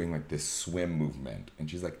starts doing like this swim movement. And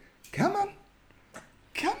she's like, come on,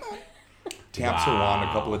 come on. Taps her wand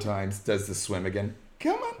a couple of times, does the swim again.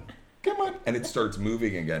 Come on, come on. And it starts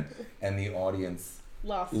moving again. And the audience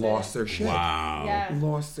lost their shit. Wow. Yeah.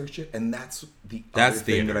 Lost their shit. And that's the other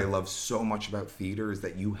thing that I love so much about theater is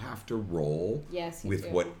that you have to roll with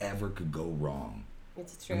whatever could go wrong.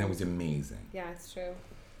 It's true. And that was amazing. Yeah, it's true.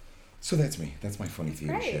 So that's me. That's my funny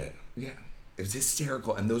theater shit. Yeah. It was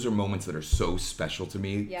hysterical. And those are moments that are so special to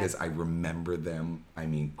me because I remember them, I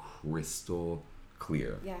mean, crystal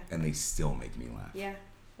clear. Yeah. And they still make me laugh. Yeah.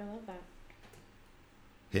 I love that.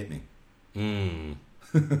 Hit me.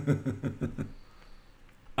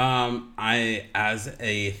 I, as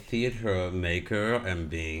a theater maker and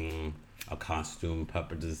being a costume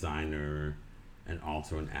puppet designer and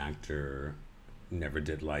also an actor, never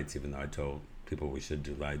did lights, even though I told people we should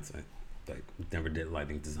do lights. I never did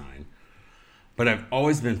lighting design. But I've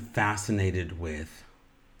always been fascinated with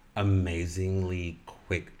amazingly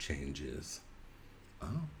quick changes.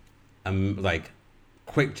 Like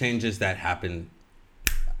quick changes that happen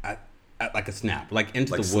at like a snap, like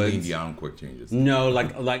Into like the Woods. Celine Dion quick changes. No,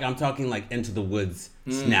 like I'm talking like Into the Woods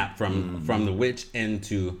snap from the witch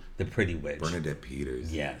into the Pretty Witch. Bernadette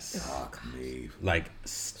Peters. Yes. Fuck me. Like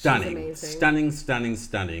stunning,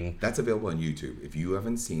 stunning. That's available on YouTube. If you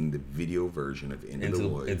haven't seen the video version of Into the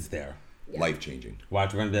Woods, it's there. Yeah. Life changing.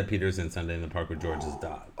 Watch Bernadette Peters and Sunday in the Park with George's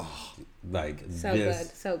dog. Like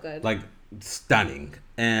So good. Like stunning.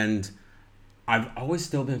 And I've always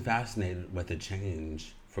still been fascinated with the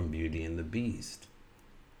change from Beauty and the Beast,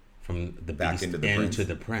 from the Back Beast into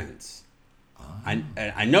the Prince.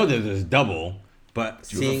 I know that there's double, but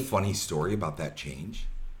do you have a funny story about that change?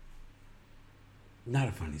 Not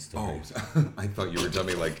a funny story. Oh, I thought you were telling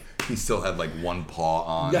me like he still had like one paw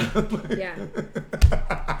on. Yeah.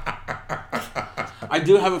 I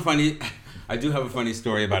do have a funny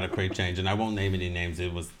story about a quick change, and I won't name any names.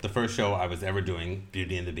 It was the first show I was ever doing,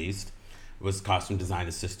 Beauty and the Beast. It was costume design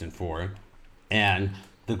assistant for, and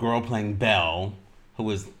the girl playing Belle, who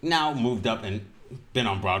is now moved up and been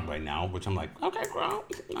on Broadway now, which I'm like, okay, girl,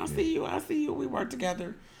 I see you, we work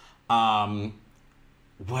together,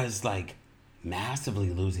 was like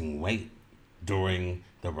massively losing weight during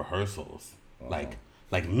the rehearsals. Like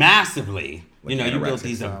massively. Like you built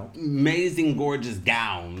these style? amazing, gorgeous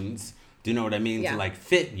gowns, do you know what I mean, Yeah. to like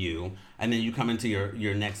fit you, and then you come into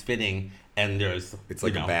your next fitting, and there's It's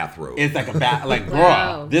like a bathrobe. It's like a like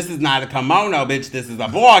Wow. bruh, this is not a kimono, bitch. This is a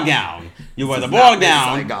ball gown. You wear the is ball not Miss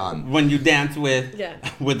gown Saigon. when you dance with Yeah.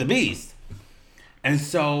 with the Beast. And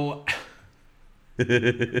so Here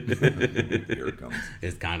it comes.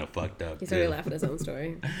 it's kind of fucked up. He's already too. laughing at his own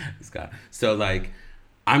story. So like,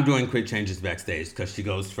 I'm doing quick changes backstage because she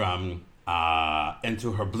goes from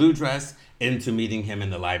into her blue dress into meeting him in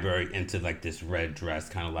the library into like this red dress,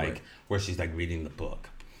 kind of like Right. where she's like reading the book.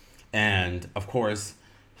 And of course,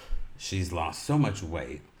 she's lost so much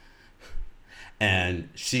weight, and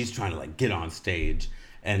she's trying to like get on stage,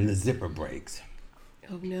 and the zipper breaks.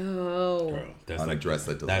 Oh no. Girl, that's On a dress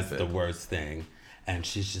that doesn't fit. the worst thing. And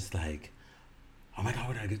she's just like, oh my God,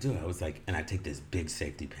 what did I do? I was like, and I take this big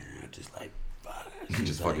safety pin, and I just like, fuck.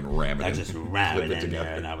 Just fucking ram it I in. just ram Flip it it in together.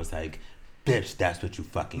 there, and I was like, bitch, that's what you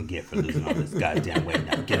fucking get for losing all this goddamn weight.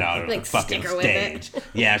 Now get out of Like, the fucking stick her with it. stage.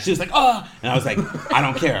 Yeah, she was like, oh, and I was like, I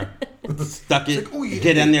don't care. stuck it, like, oh, yeah,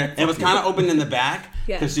 get in there. It was kind of open in the back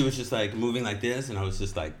Yeah. because she was just like moving like this, and I was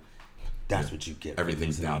just like, "That's what you get."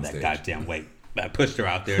 Everything's for losing all that downstage. goddamn weight. I pushed her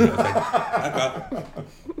out there, and I was like, "Okay.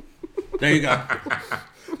 There you go."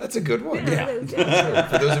 That's a good one. Yeah.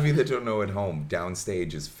 For those of you that don't know at home,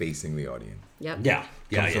 downstage is facing the audience. Yep. Yeah.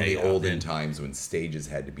 Comes from the olden And- times when stages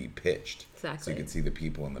had to be pitched, so Exactly. you could see the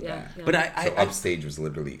people in the Yeah, back. yeah. But So upstage was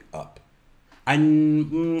literally up. I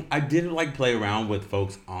did like play around with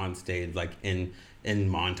folks on stage, like in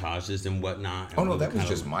montages and whatnot. And Oh no, we that was kind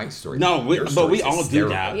just of- my story. No, Your but we story's all do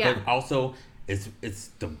hysterical. that. Yeah. But also, it's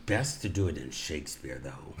the best to do it in Shakespeare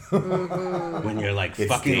though. When you're like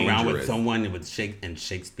It's fucking around with dangerous. someone with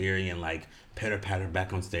Shakespearean like pitter patter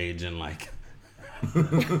back on stage and like.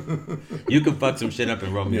 You can fuck some shit up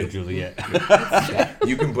in Romeo and Juliet.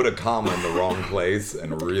 You can put a comma in the wrong place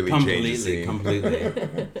and really change the scene.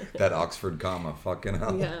 Completely. That Oxford comma, fucking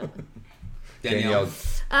hell. Yeah. Danielle.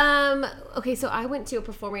 Okay, so I went to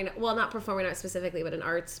a not performing arts specifically, but an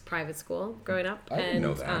arts private school growing up. I didn't and,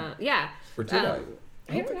 know that. Yeah. Or did I?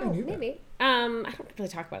 I don't know, maybe. I don't really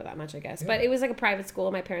talk about it that much, I guess. But it was like a private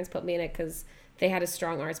school. My parents put me in it because they had a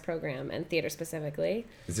strong arts program and theater specifically.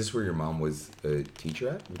 Is this where your mom was a teacher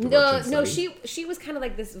at? With the No, Russian studies? she was kind of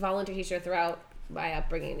like this volunteer teacher throughout my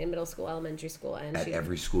upbringing in middle school, elementary school, and At she.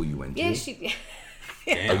 every school you went to? Yeah, she.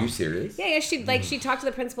 Are you serious? Yeah, she'd talk to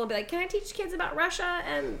the principal and be like, "Can I teach kids about Russia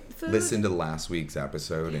and food?" Listen to last week's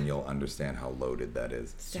episode and you'll understand how loaded that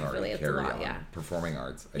is. Definitely, it's a carry lot, on. yeah. Performing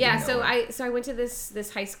arts. I Yeah, didn't know that. so I went to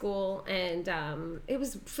this high school and it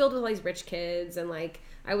was filled with all these rich kids and like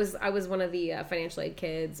I was one of the financial aid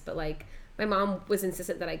kids, but like my mom was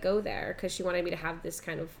insistent that I go there because she wanted me to have this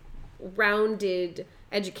kind of rounded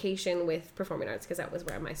education with performing arts because that was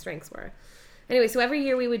where my strengths were. Anyway, so every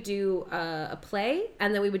year we would do a play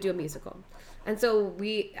and then we would do a musical. And so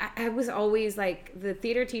I was always like the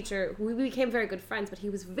theater teacher. We became very good friends, but he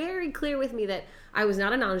was very clear with me that I was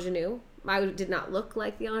not an ingenue. I did not look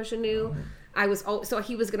like the ingenue. So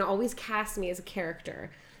he was going to always cast me as a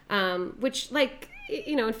character, which like,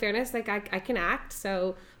 you know, in fairness, like I can act.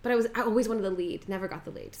 So, but I always wanted the lead, never got the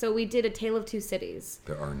lead. So we did A Tale of Two Cities.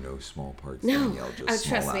 There are no small parts, No, Danielle, just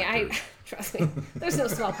small trust me. actors. Trust me. There's no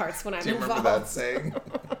small parts when I'm Do you involved. remember that saying?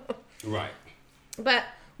 Right. But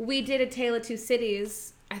we did A Tale of Two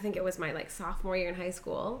Cities. I think it was my like sophomore year in high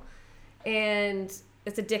school, and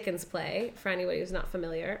it's a Dickens play for anybody who's not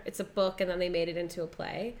familiar. It's a book, and then they made it into a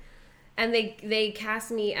play, and they cast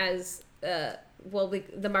me as the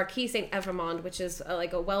Marquis Saint Evremond, which is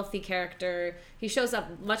like a wealthy character. He shows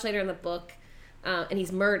up much later in the book. And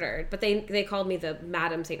he's murdered, but they called me the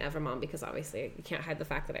Madam Saint Evremond because obviously you can't hide the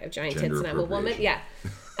fact that I have giant Gender tits and I'm a woman. appropriation.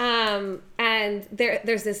 Yeah. And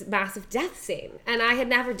there's this massive death scene, and I had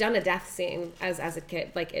never done a death scene as a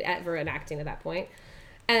kid, like ever enacting at that point.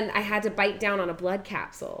 And I had to bite down on a blood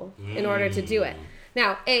capsule in order to do it.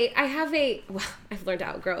 Now, I've learned to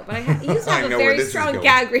outgrow it, but I used to I have a know where very this is strong going.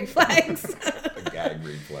 gag reflex. A gag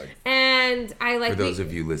reflex. And I like For those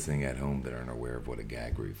of you listening at home that aren't aware of what a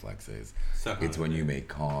gag reflex is, it's when you may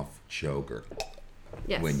cough, choke, or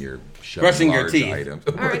yes. when you're shoving Brushing your large teeth. items.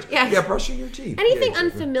 right, yeah. Yeah, brushing your teeth. Anything Yeah,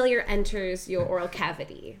 exactly. unfamiliar enters your oral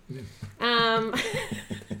cavity.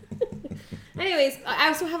 Anyways, I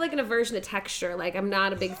also have like an aversion to texture. Like I'm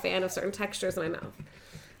not a big fan of certain textures in my mouth.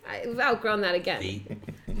 I've outgrown that again.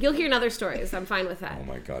 You'll hear in other stories. I'm fine with that. Oh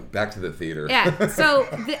my god! Back to the theater. Yeah. So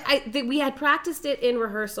we had practiced it in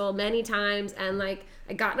rehearsal many times, and like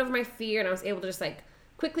I got over my fear, and I was able to just like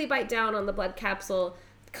quickly bite down on the blood capsule,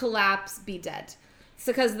 collapse, be dead.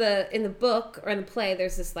 So because in the book or in the play,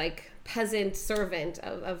 there's this like peasant servant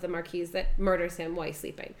of the Marquis that murders him while he's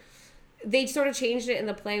sleeping. They sort of changed it in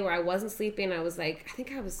the play where I wasn't sleeping. I was like, I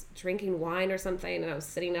think I was drinking wine or something, and I was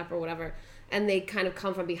sitting up or whatever. And they kind of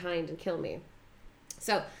come from behind and kill me.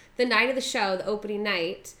 So the night of the show, the opening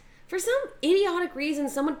night, for some idiotic reason,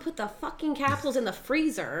 someone put the fucking capsules in the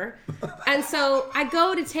freezer. And so I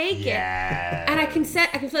go to take it. And I can feel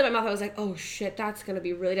it in my mouth. I was like, oh shit, that's going to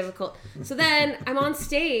be really difficult. So then I'm on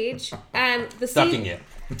stage and Sucking it.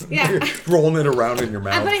 Yeah. Rolling it around in your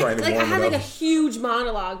mouth, But trying to I warm had it like a up. huge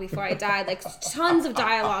monologue before I died, like tons of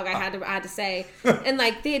dialogue I had to say, and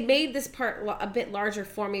like they had made this part a bit larger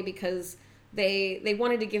for me because they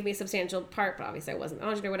wanted to give me a substantial part, but obviously I wasn't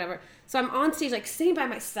on it or whatever. So I'm on stage like sitting by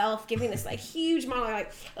myself, giving this like huge monologue,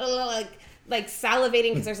 like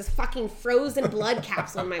salivating because there's this fucking frozen blood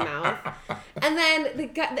capsule in my mouth, and then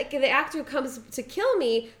the actor who comes to kill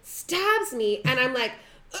me stabs me, and I'm like.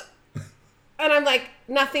 And I'm like,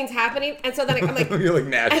 nothing's happening. And so then I'm like... You're like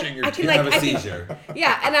gnashing your I teeth. can, like, Have a I can- seizure.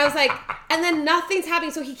 Yeah, and I was like... And then nothing's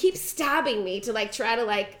happening. So he keeps stabbing me to, like, try to,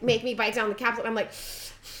 like, make me bite down the capsule. I'm like...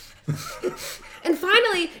 And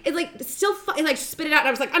finally, it like still it like spit it out, and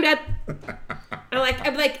I was like, I'm dead. I'm like,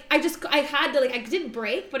 I had to like, I didn't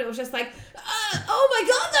break, but it was just like, oh my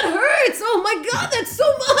god, that hurts. Oh my god, that's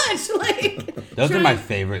so much. Like those are my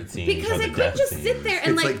favorite scenes. Because I couldn't just sit there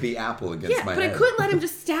and It's like the apple against my but head. I couldn't let him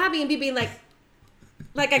just stab me and be being like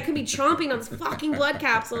I could be chomping on this fucking blood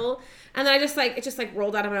capsule, and then it just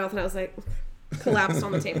rolled out of my mouth, and I was like, collapsed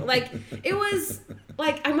on the table. Like, it was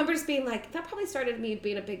like, I remember just being like, that probably started me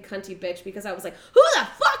being a big cunty bitch, because I was like, who the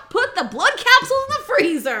fuck put the blood capsules in the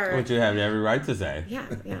freezer? Which you have every right to say. Yeah.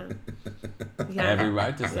 Every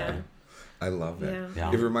right to say. Yeah. I love it.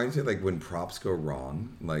 Yeah. It reminds me like when props go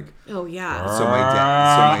wrong. Like, Oh yeah. so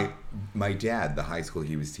my dad, the high school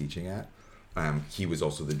he was teaching at, he was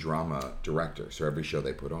also the drama director. So every show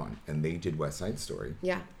they put on, and they did West Side Story.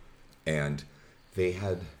 Yeah. And they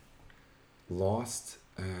had lost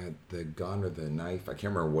the gun or the knife. I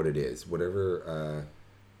can't remember what it is. Whatever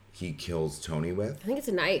he kills Tony with. I think it's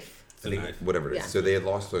a knife. Whatever it is. Yeah. So they had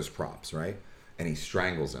lost those props, right? And he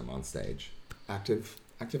strangles him on stage. Active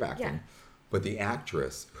acting. Yeah. But the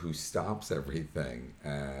actress who stops everything,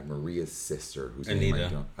 Maria's sister, who's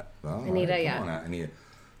Anita. Anita, yeah. Anita.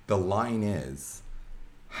 The line is,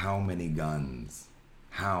 how many guns?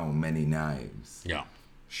 How many knives? Yeah.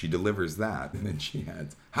 She delivers that, and then she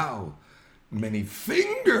adds, how many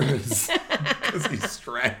fingers? Because he's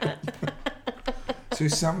strangled. So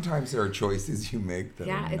sometimes there are choices you make that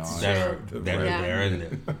are it's not true. They're Yeah. there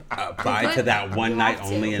and apply to that one You night have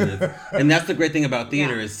to. only. And that's the great thing about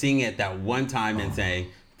theater Yeah. is seeing it that one time and saying,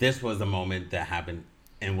 this was a moment that happened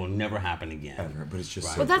and will never happen again. Ever, but it's just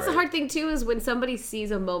Right. so But that's the great. hard thing too, is when somebody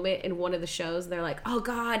sees a moment in one of the shows, they're like, "Oh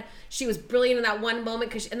God, she was brilliant in that one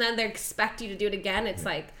moment," and then they expect you to do it again. It's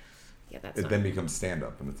like, yeah, that's It not. then becomes stand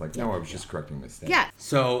up, and it's like, no, I was just correcting my mistake. Yeah.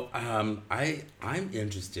 So I'm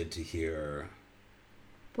interested to hear.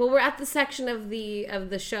 Well, we're at the section of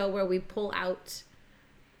the show where we pull out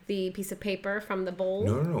the piece of paper from the bowl.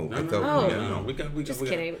 No. I thought, Oh. No, we got. Just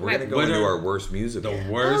kidding. We're gonna go What into are- our worst musical.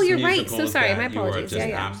 The worst. Oh, you're right. musicals So sorry. that My you were apologies. just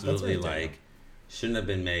Yeah. absolutely That's right, like shouldn't have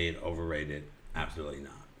been made. Overrated. Absolutely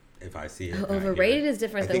not. If I see it, Oh, I hear overrated it. is I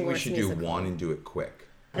different think than we worst should musical. do one and do it quick.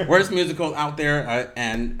 Worst musical out there,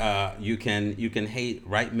 and you can hate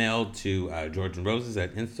write mail to George and Roses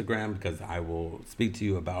at Instagram, because I will speak to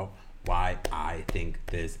you about why I think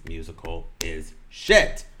this musical is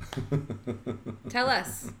shit. Tell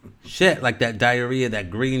us. Shit, like that diarrhea, that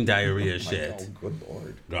green diarrhea shit. Oh, good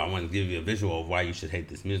lord. Girl, I want to give you a visual of why you should hate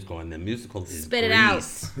this musical, and the musical is Spit it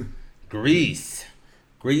Grease. Grease.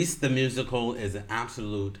 Grease, the musical, is an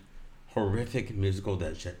absolute horrific musical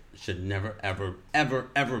that should never, ever, ever,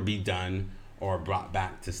 ever be done or brought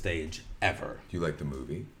back to stage, ever. Do you like the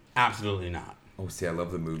movie? Absolutely not. Oh, see, I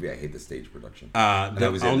love the movie. I hate the stage production. And I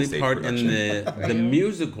The was in only stage part in production. the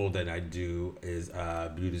musical that I do is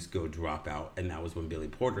Beauty School Dropout, and that was when Billy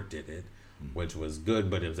Porter did it, which was good,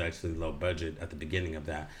 but it was actually low budget at the beginning of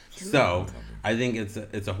that. So I think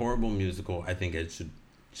it's a horrible musical. I think it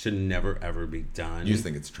should never ever be done. You just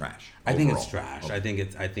think it's trash. I think it's overall. trash. Okay.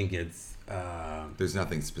 I think it's. There's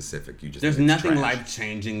nothing specific. You just There's think it's nothing trash. life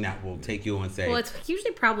changing that will take you and say. Well, it's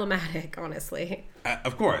hugely problematic, honestly.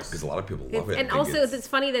 Of course. Because a lot of people love it. And think also, it's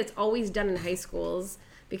funny that it's always done in high schools,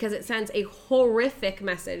 because it sends a horrific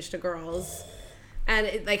message to girls.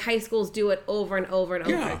 And like high schools do it over and over and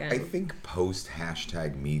over again. I think post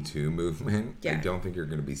 #MeToo movement, I Yeah. don't think you're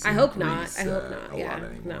going to be seeing I hope not. Grease, I hope not. a Yeah. lot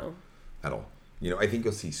anymore. No. At all. You know, I think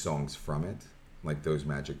you'll see songs from it, like those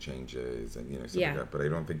magic changes and, stuff Yeah. like that. But I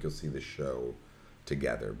don't think you'll see the show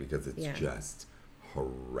together, because it's Yeah. just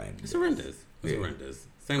horrendous. It's horrendous. It's Yeah. horrendous.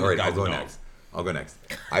 Same All with right, I'll Guys go and next. I'll go next.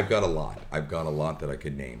 I've got a lot that I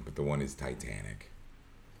could name, but the one is Titanic.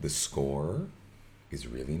 The score is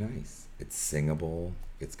really nice. It's singable.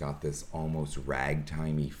 It's got this almost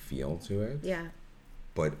ragtimey feel to it. Yeah.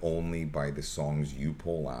 But only by the songs you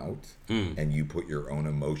pull out and you put your own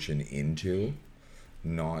emotion into,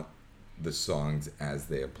 not the songs as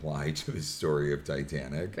they apply to the story of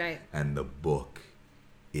Titanic. Right. And the book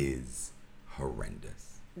is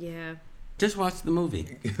horrendous. Yeah. Just watch the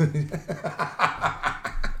movie.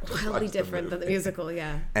 Wildly different than the musical,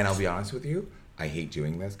 yeah. And I'll be honest with you, I hate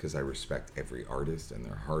doing this because I respect every artist and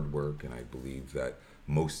their hard work, and I believe that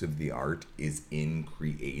most of the art is in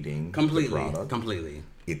creating the product. Completely.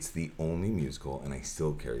 It's the only musical, and I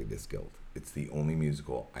still carry this guilt. It's the only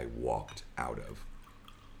musical I walked out of,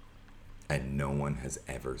 and no one has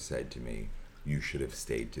ever said to me, "You should have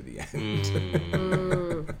stayed to the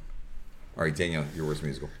end." All right, Danielle, your worst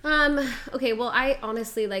musical. Okay, well, I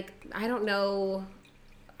honestly, I don't know.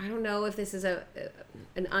 I don't know if this is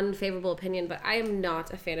an unfavorable opinion, but I am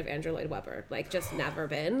not a fan of Andrew Lloyd Webber. Like, just never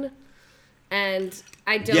been. And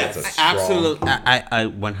I don't. Yes, absolutely. I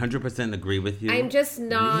 100% agree with you. I'm just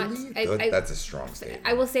not. Really? That's a strong statement.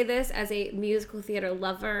 I will say this as a musical theater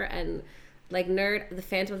lover and like nerd. The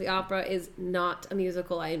Phantom of the Opera is not a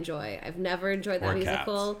musical I enjoy. I've never enjoyed that Or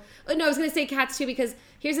musical. Cats. Oh, no, I was going to say Cats too, because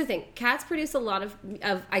here's the thing: Cats produce a lot of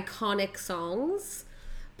iconic songs.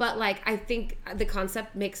 But, like, I think the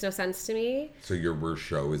concept makes no sense to me. So your worst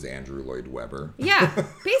show is Andrew Lloyd Webber? Yeah,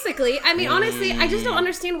 basically. I mean, honestly, I just don't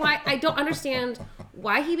understand why. I don't understand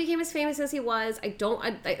why he became as famous as he was.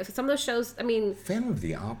 Some of those shows, I mean... Phantom of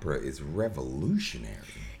the Opera is revolutionary.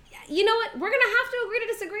 You know what? We're going to have to agree to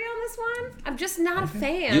disagree on this one. I'm just not a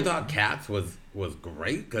fan. You thought Cats was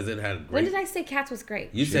great because it had great... When did I say Cats was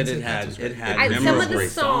great? You said it had memorable some of the great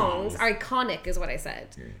songs are iconic, is what I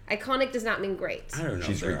said. Yeah. Iconic does not mean great. I don't know.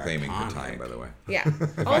 She's if they're reclaiming her iconic. time, by the way. Yeah.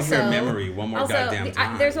 I hear memory one more goddamn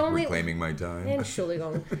time. There's only... Reclaiming my time.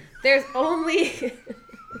 Entschuldigung. There's only...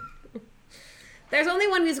 There's only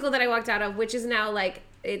one musical that I walked out of, which is now, like...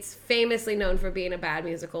 It's famously known for being a bad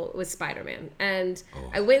musical. It was Spider-Man. And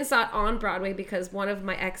I went and saw it on Broadway because one of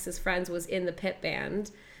my ex's friends was in the pit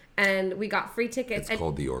band. And we got free tickets. It's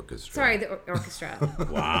called The Orchestra. Sorry, the orchestra.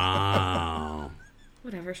 Wow.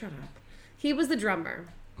 Whatever, shut up. He was the drummer.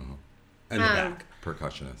 In the back.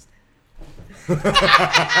 Percussionist.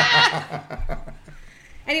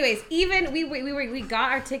 Anyways, even we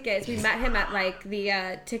got our tickets. We met him at like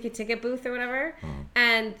the ticket booth or whatever,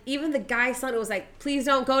 and even the guy's son was like, "Please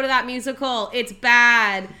don't go to that musical. It's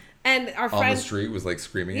bad." And our friend On the street was like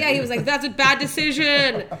screaming. Yeah, at he you. was like, "That's a bad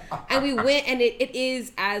decision." And we went, and it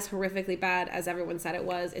is as horrifically bad as everyone said it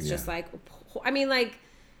was. It's just like, I mean, like,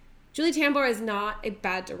 Julie Tambor is not a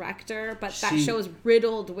bad director, but that show is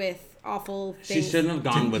riddled with awful things. She shouldn't have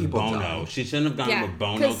gone with Bono. die? She shouldn't have gone with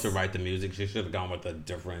Bono 'cause- to write the music. She should have gone with a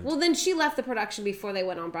different... Well, then she left the production before they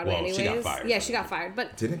went on Broadway Well, anyways. she got fired. Yeah, she got fired.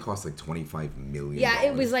 But Didn't it cost like $25 million? yeah,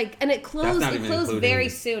 it was like, and it closed. not It even closed including very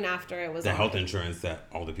soon after it was the on. health insurance that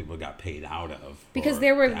all the people got paid out of. Because for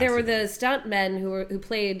there were accident. the stunt men who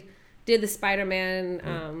did the Spider-Man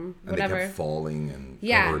And whatever. they kept falling and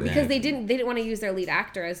Yeah, covered because in. they didn't want to use their lead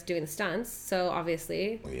actor as doing the stunts. So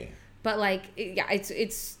obviously. Oh, yeah. But like, it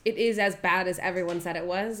is as bad as everyone said it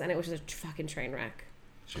was, and it was just a fucking train wreck.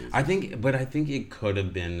 I think it could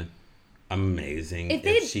have been amazing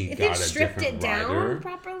if she got a stripped different it down writer.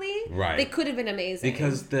 properly. Right. They could have been amazing.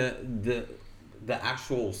 Because the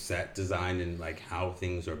actual set design and like how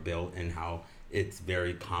things are built and how it's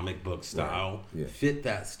very comic book style fit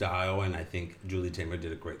that style, and I think Julie Taymor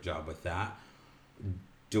did a great job with that.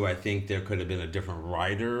 Do I think there could have been a different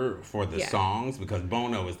writer for the songs? Because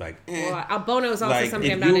Bono was like, Well, Bono's also like something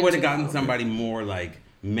if I'm not you would into. have gotten somebody more like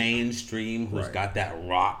mainstream who's Right. got that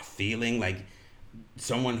rock feeling, like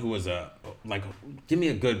someone who was give me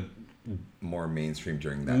a good, More mainstream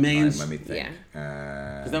during that Main- time. Let me think.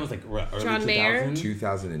 because that was like early John Mayer?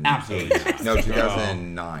 2000? 2008. Absolutely not. No,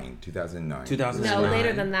 2009. 2009. 2009. No,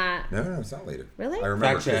 later than that. No, it's not later. Really? I remember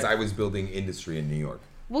Fact check. because I was building industry in New York.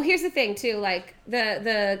 Well, here's the thing too. Like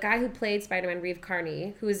the guy who played Spider-Man, Reeve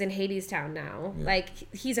Carney, who is in Hadestown now. Yeah. Like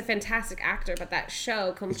he's a fantastic actor, but that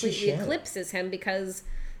show completely show. eclipses him because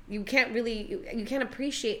you can't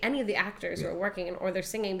appreciate any of the actors who are working or they're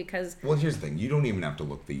singing because Well, here's the thing. You don't even have to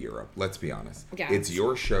look the year up. Let's be honest. Yeah. It's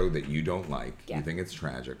your show that you don't like. Yeah. You think it's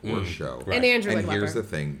tragic. Worst show. Right. and Andrew And Lloyd here's Webber. the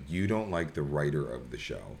thing. You don't like the writer of the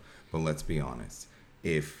show. But let's be honest.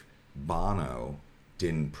 If Bono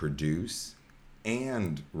didn't produce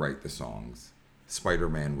and write the songs,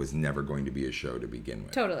 Spider-Man was never going to be a show to begin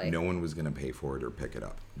with. Totally. No one was going to pay for it or pick it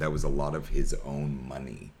up. That was a lot of his own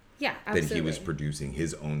money. Yeah, absolutely. That he was producing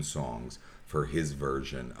his own songs for his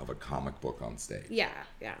version of a comic book on stage. Yeah.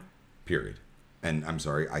 Period. And I'm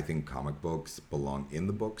sorry, I think comic books belong in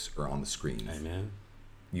the books or on the screens. Amen.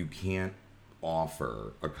 You can't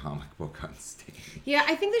offer a comic book on stage. Yeah,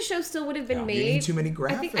 I think the show still would have been Yeah. made. You need too many I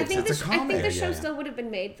graphics. think It's the a I think the comic. show Yeah. still would have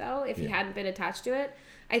been made though if he Yeah. hadn't been attached to it.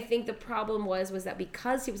 I think the problem was that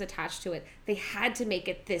because he was attached to it, they had to make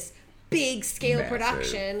it this big scale Massive.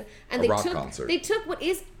 production, and A they rock took concert. they took what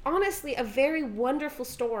is honestly a very wonderful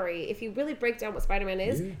story. If you really break down what Spider-Man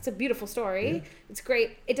is, it's a beautiful story. It's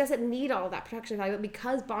great. It doesn't need all that production value, but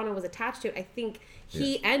because Bono was attached to it, I think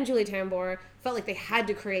he and Julie Tambor felt like they had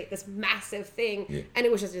to create this massive thing, and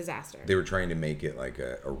it was just a disaster. They were trying to make it like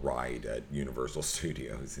a ride at Universal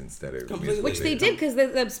Studios instead of Completely. Which they did because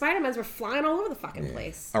the Spider-Mans were flying all over the fucking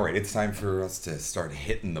place. All right, it's time for us to start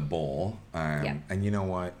hitting the ball. And you know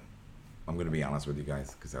what? I'm going to be honest with you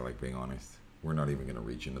guys because I like being honest. We're not even going to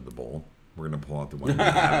reach into the bowl. We're gonna pull out the one we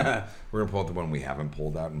haven't. We're gonna pull out the one we haven't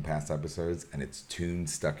pulled out in past episodes, and it's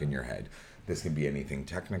tunes stuck in your head. This can be anything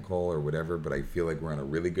technical or whatever, but I feel like we're on a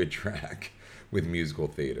really good track with musical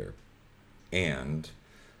theater. And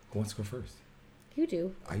who wants to go first? You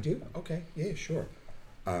do. I do? Okay. Yeah, sure.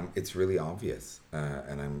 It's really obvious,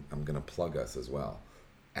 and I'm going to plug us as well.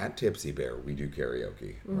 At Tipsy Bear, we do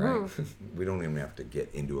karaoke, right? We don't even have to get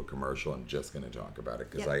into a commercial. I'm just going to talk about it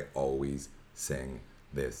because I always sing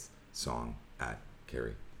this song at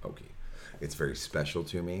karaoke. It's very special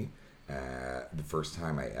to me. The first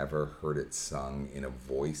time I ever heard it sung in a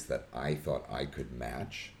voice that I thought I could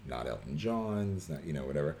match, not Elton John's, not,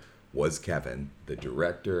 whatever, was Kevin, the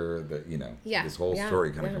director, this whole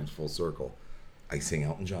story kind of comes full circle. I sing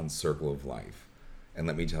Elton John's Circle of Life. And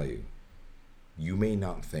let me tell you, you may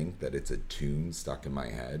not think that it's a tune stuck in my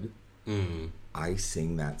head. I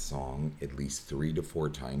sing that song at least 3 to 4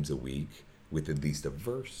 times a week with at least a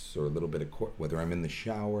verse or a little bit of chord. Whether I'm in the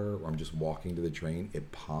shower or I'm just walking to the train,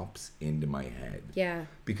 it pops into my head. Yeah.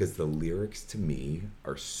 Because the lyrics to me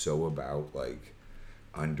are so about like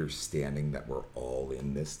understanding that we're all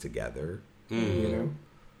in this together,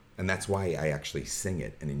 And that's why I actually sing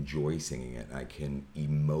it and enjoy singing it. I can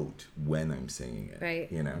emote when I'm singing it.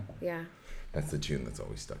 Right. Yeah. That's the tune that's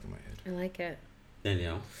always stuck in my head. I like it.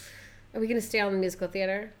 Danielle? Are we going to stay on the musical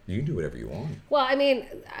theater? You can do whatever you want. Well, I mean,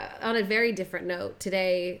 on a very different note,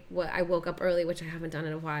 today I woke up early, which I haven't done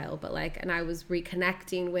in a while, but and I was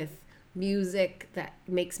reconnecting with music that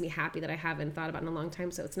makes me happy that I haven't thought about in a long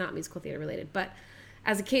time. So it's not musical theater related, but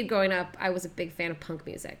as a kid growing up, I was a big fan of punk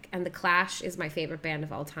music, and The Clash is my favorite band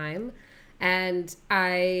of all time. And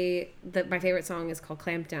my favorite song is called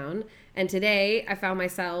Clamp Down. And today I found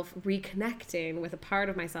myself reconnecting with a part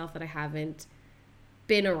of myself that I haven't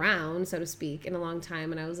been around, so to speak, in a long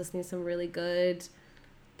time. And I was listening to some really good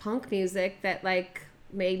punk music that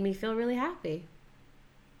made me feel really happy.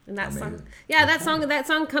 And that song, that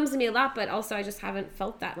song comes to me a lot, but also I just haven't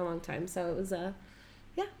felt that in a long time. So it was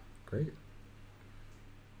great.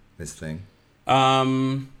 This thing.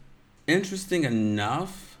 Interesting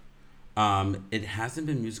enough, it hasn't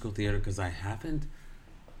been musical theater because I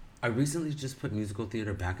recently just put musical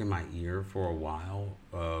theater back in my ear for a while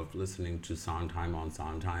of listening to Sondheim on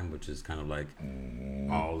Sondheim, which is kind of like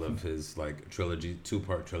all of his trilogy,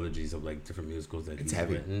 2-part trilogies of different musicals that he's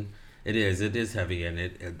written. It is heavy,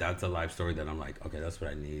 and that's a life story that I'm like, okay, that's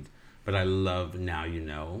what I need. But I love Now You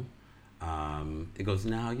Know. It goes,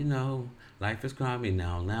 now you know, life is crummy,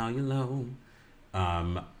 now you know.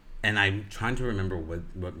 And I'm trying to remember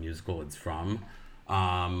what musical it's from.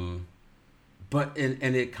 But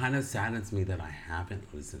it kind of saddens me that I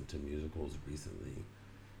haven't listened to musicals recently,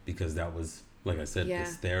 because that was, like I said,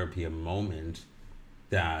 this therapy, a moment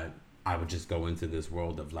that I would just go into this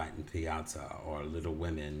world of Latin Piazza or Little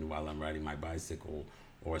Women while I'm riding my bicycle,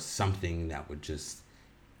 or something that would just,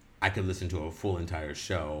 I could listen to a full entire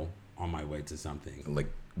show on my way to something.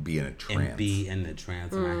 Be in a trance. And be in the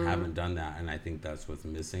trance, and I haven't done that, and I think that's what's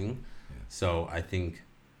missing. Yeah. So I think,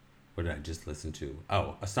 what did I just listen to?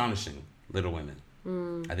 Oh, Astonishing, Little Women.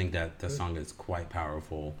 I think that song is quite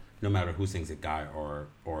powerful, no matter who sings it, guy or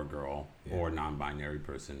a girl or non-binary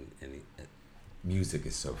person. Music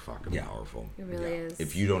is so fucking powerful. It really is.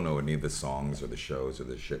 If you don't know any of the songs or the shows or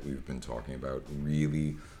the shit we've been talking about,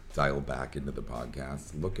 really dial back into the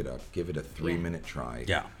podcast, look it up, give it a 3-minute try.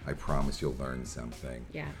 Yeah. I promise you'll learn something.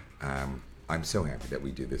 Yeah. I'm so happy that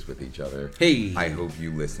we do this with each other. Hey. I hope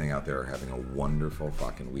you listening out there are having a wonderful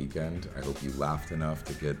fucking weekend. I hope you laughed enough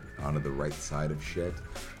to get onto the right side of shit.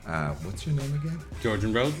 What's your name again?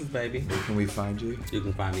 Georgian Roses, baby. Where can we find you? You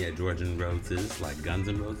can find me at Georgian Roses, like Guns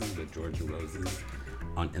N' Roses, but Georgian Roses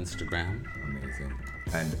on Instagram. Amazing.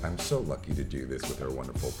 And I'm so lucky to do this with our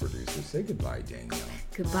wonderful producer. Say goodbye, Danielle.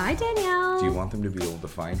 Goodbye, Danielle. Do you want them to be able to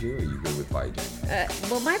find you, or are you good with bye, Danielle?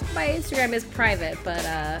 Well, my Instagram is private, but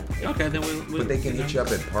okay, then we'll but they can hit you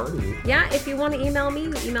up at party. Yeah, if you want to email me,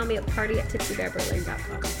 you email me at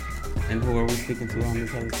party@tipsybearberlin.com. And who are we speaking to on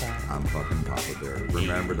this other side? I'm fucking Papa Bear.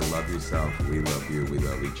 Remember to love yourself. We love you. We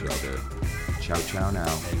love each other. Ciao, ciao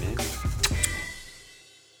now. Amen.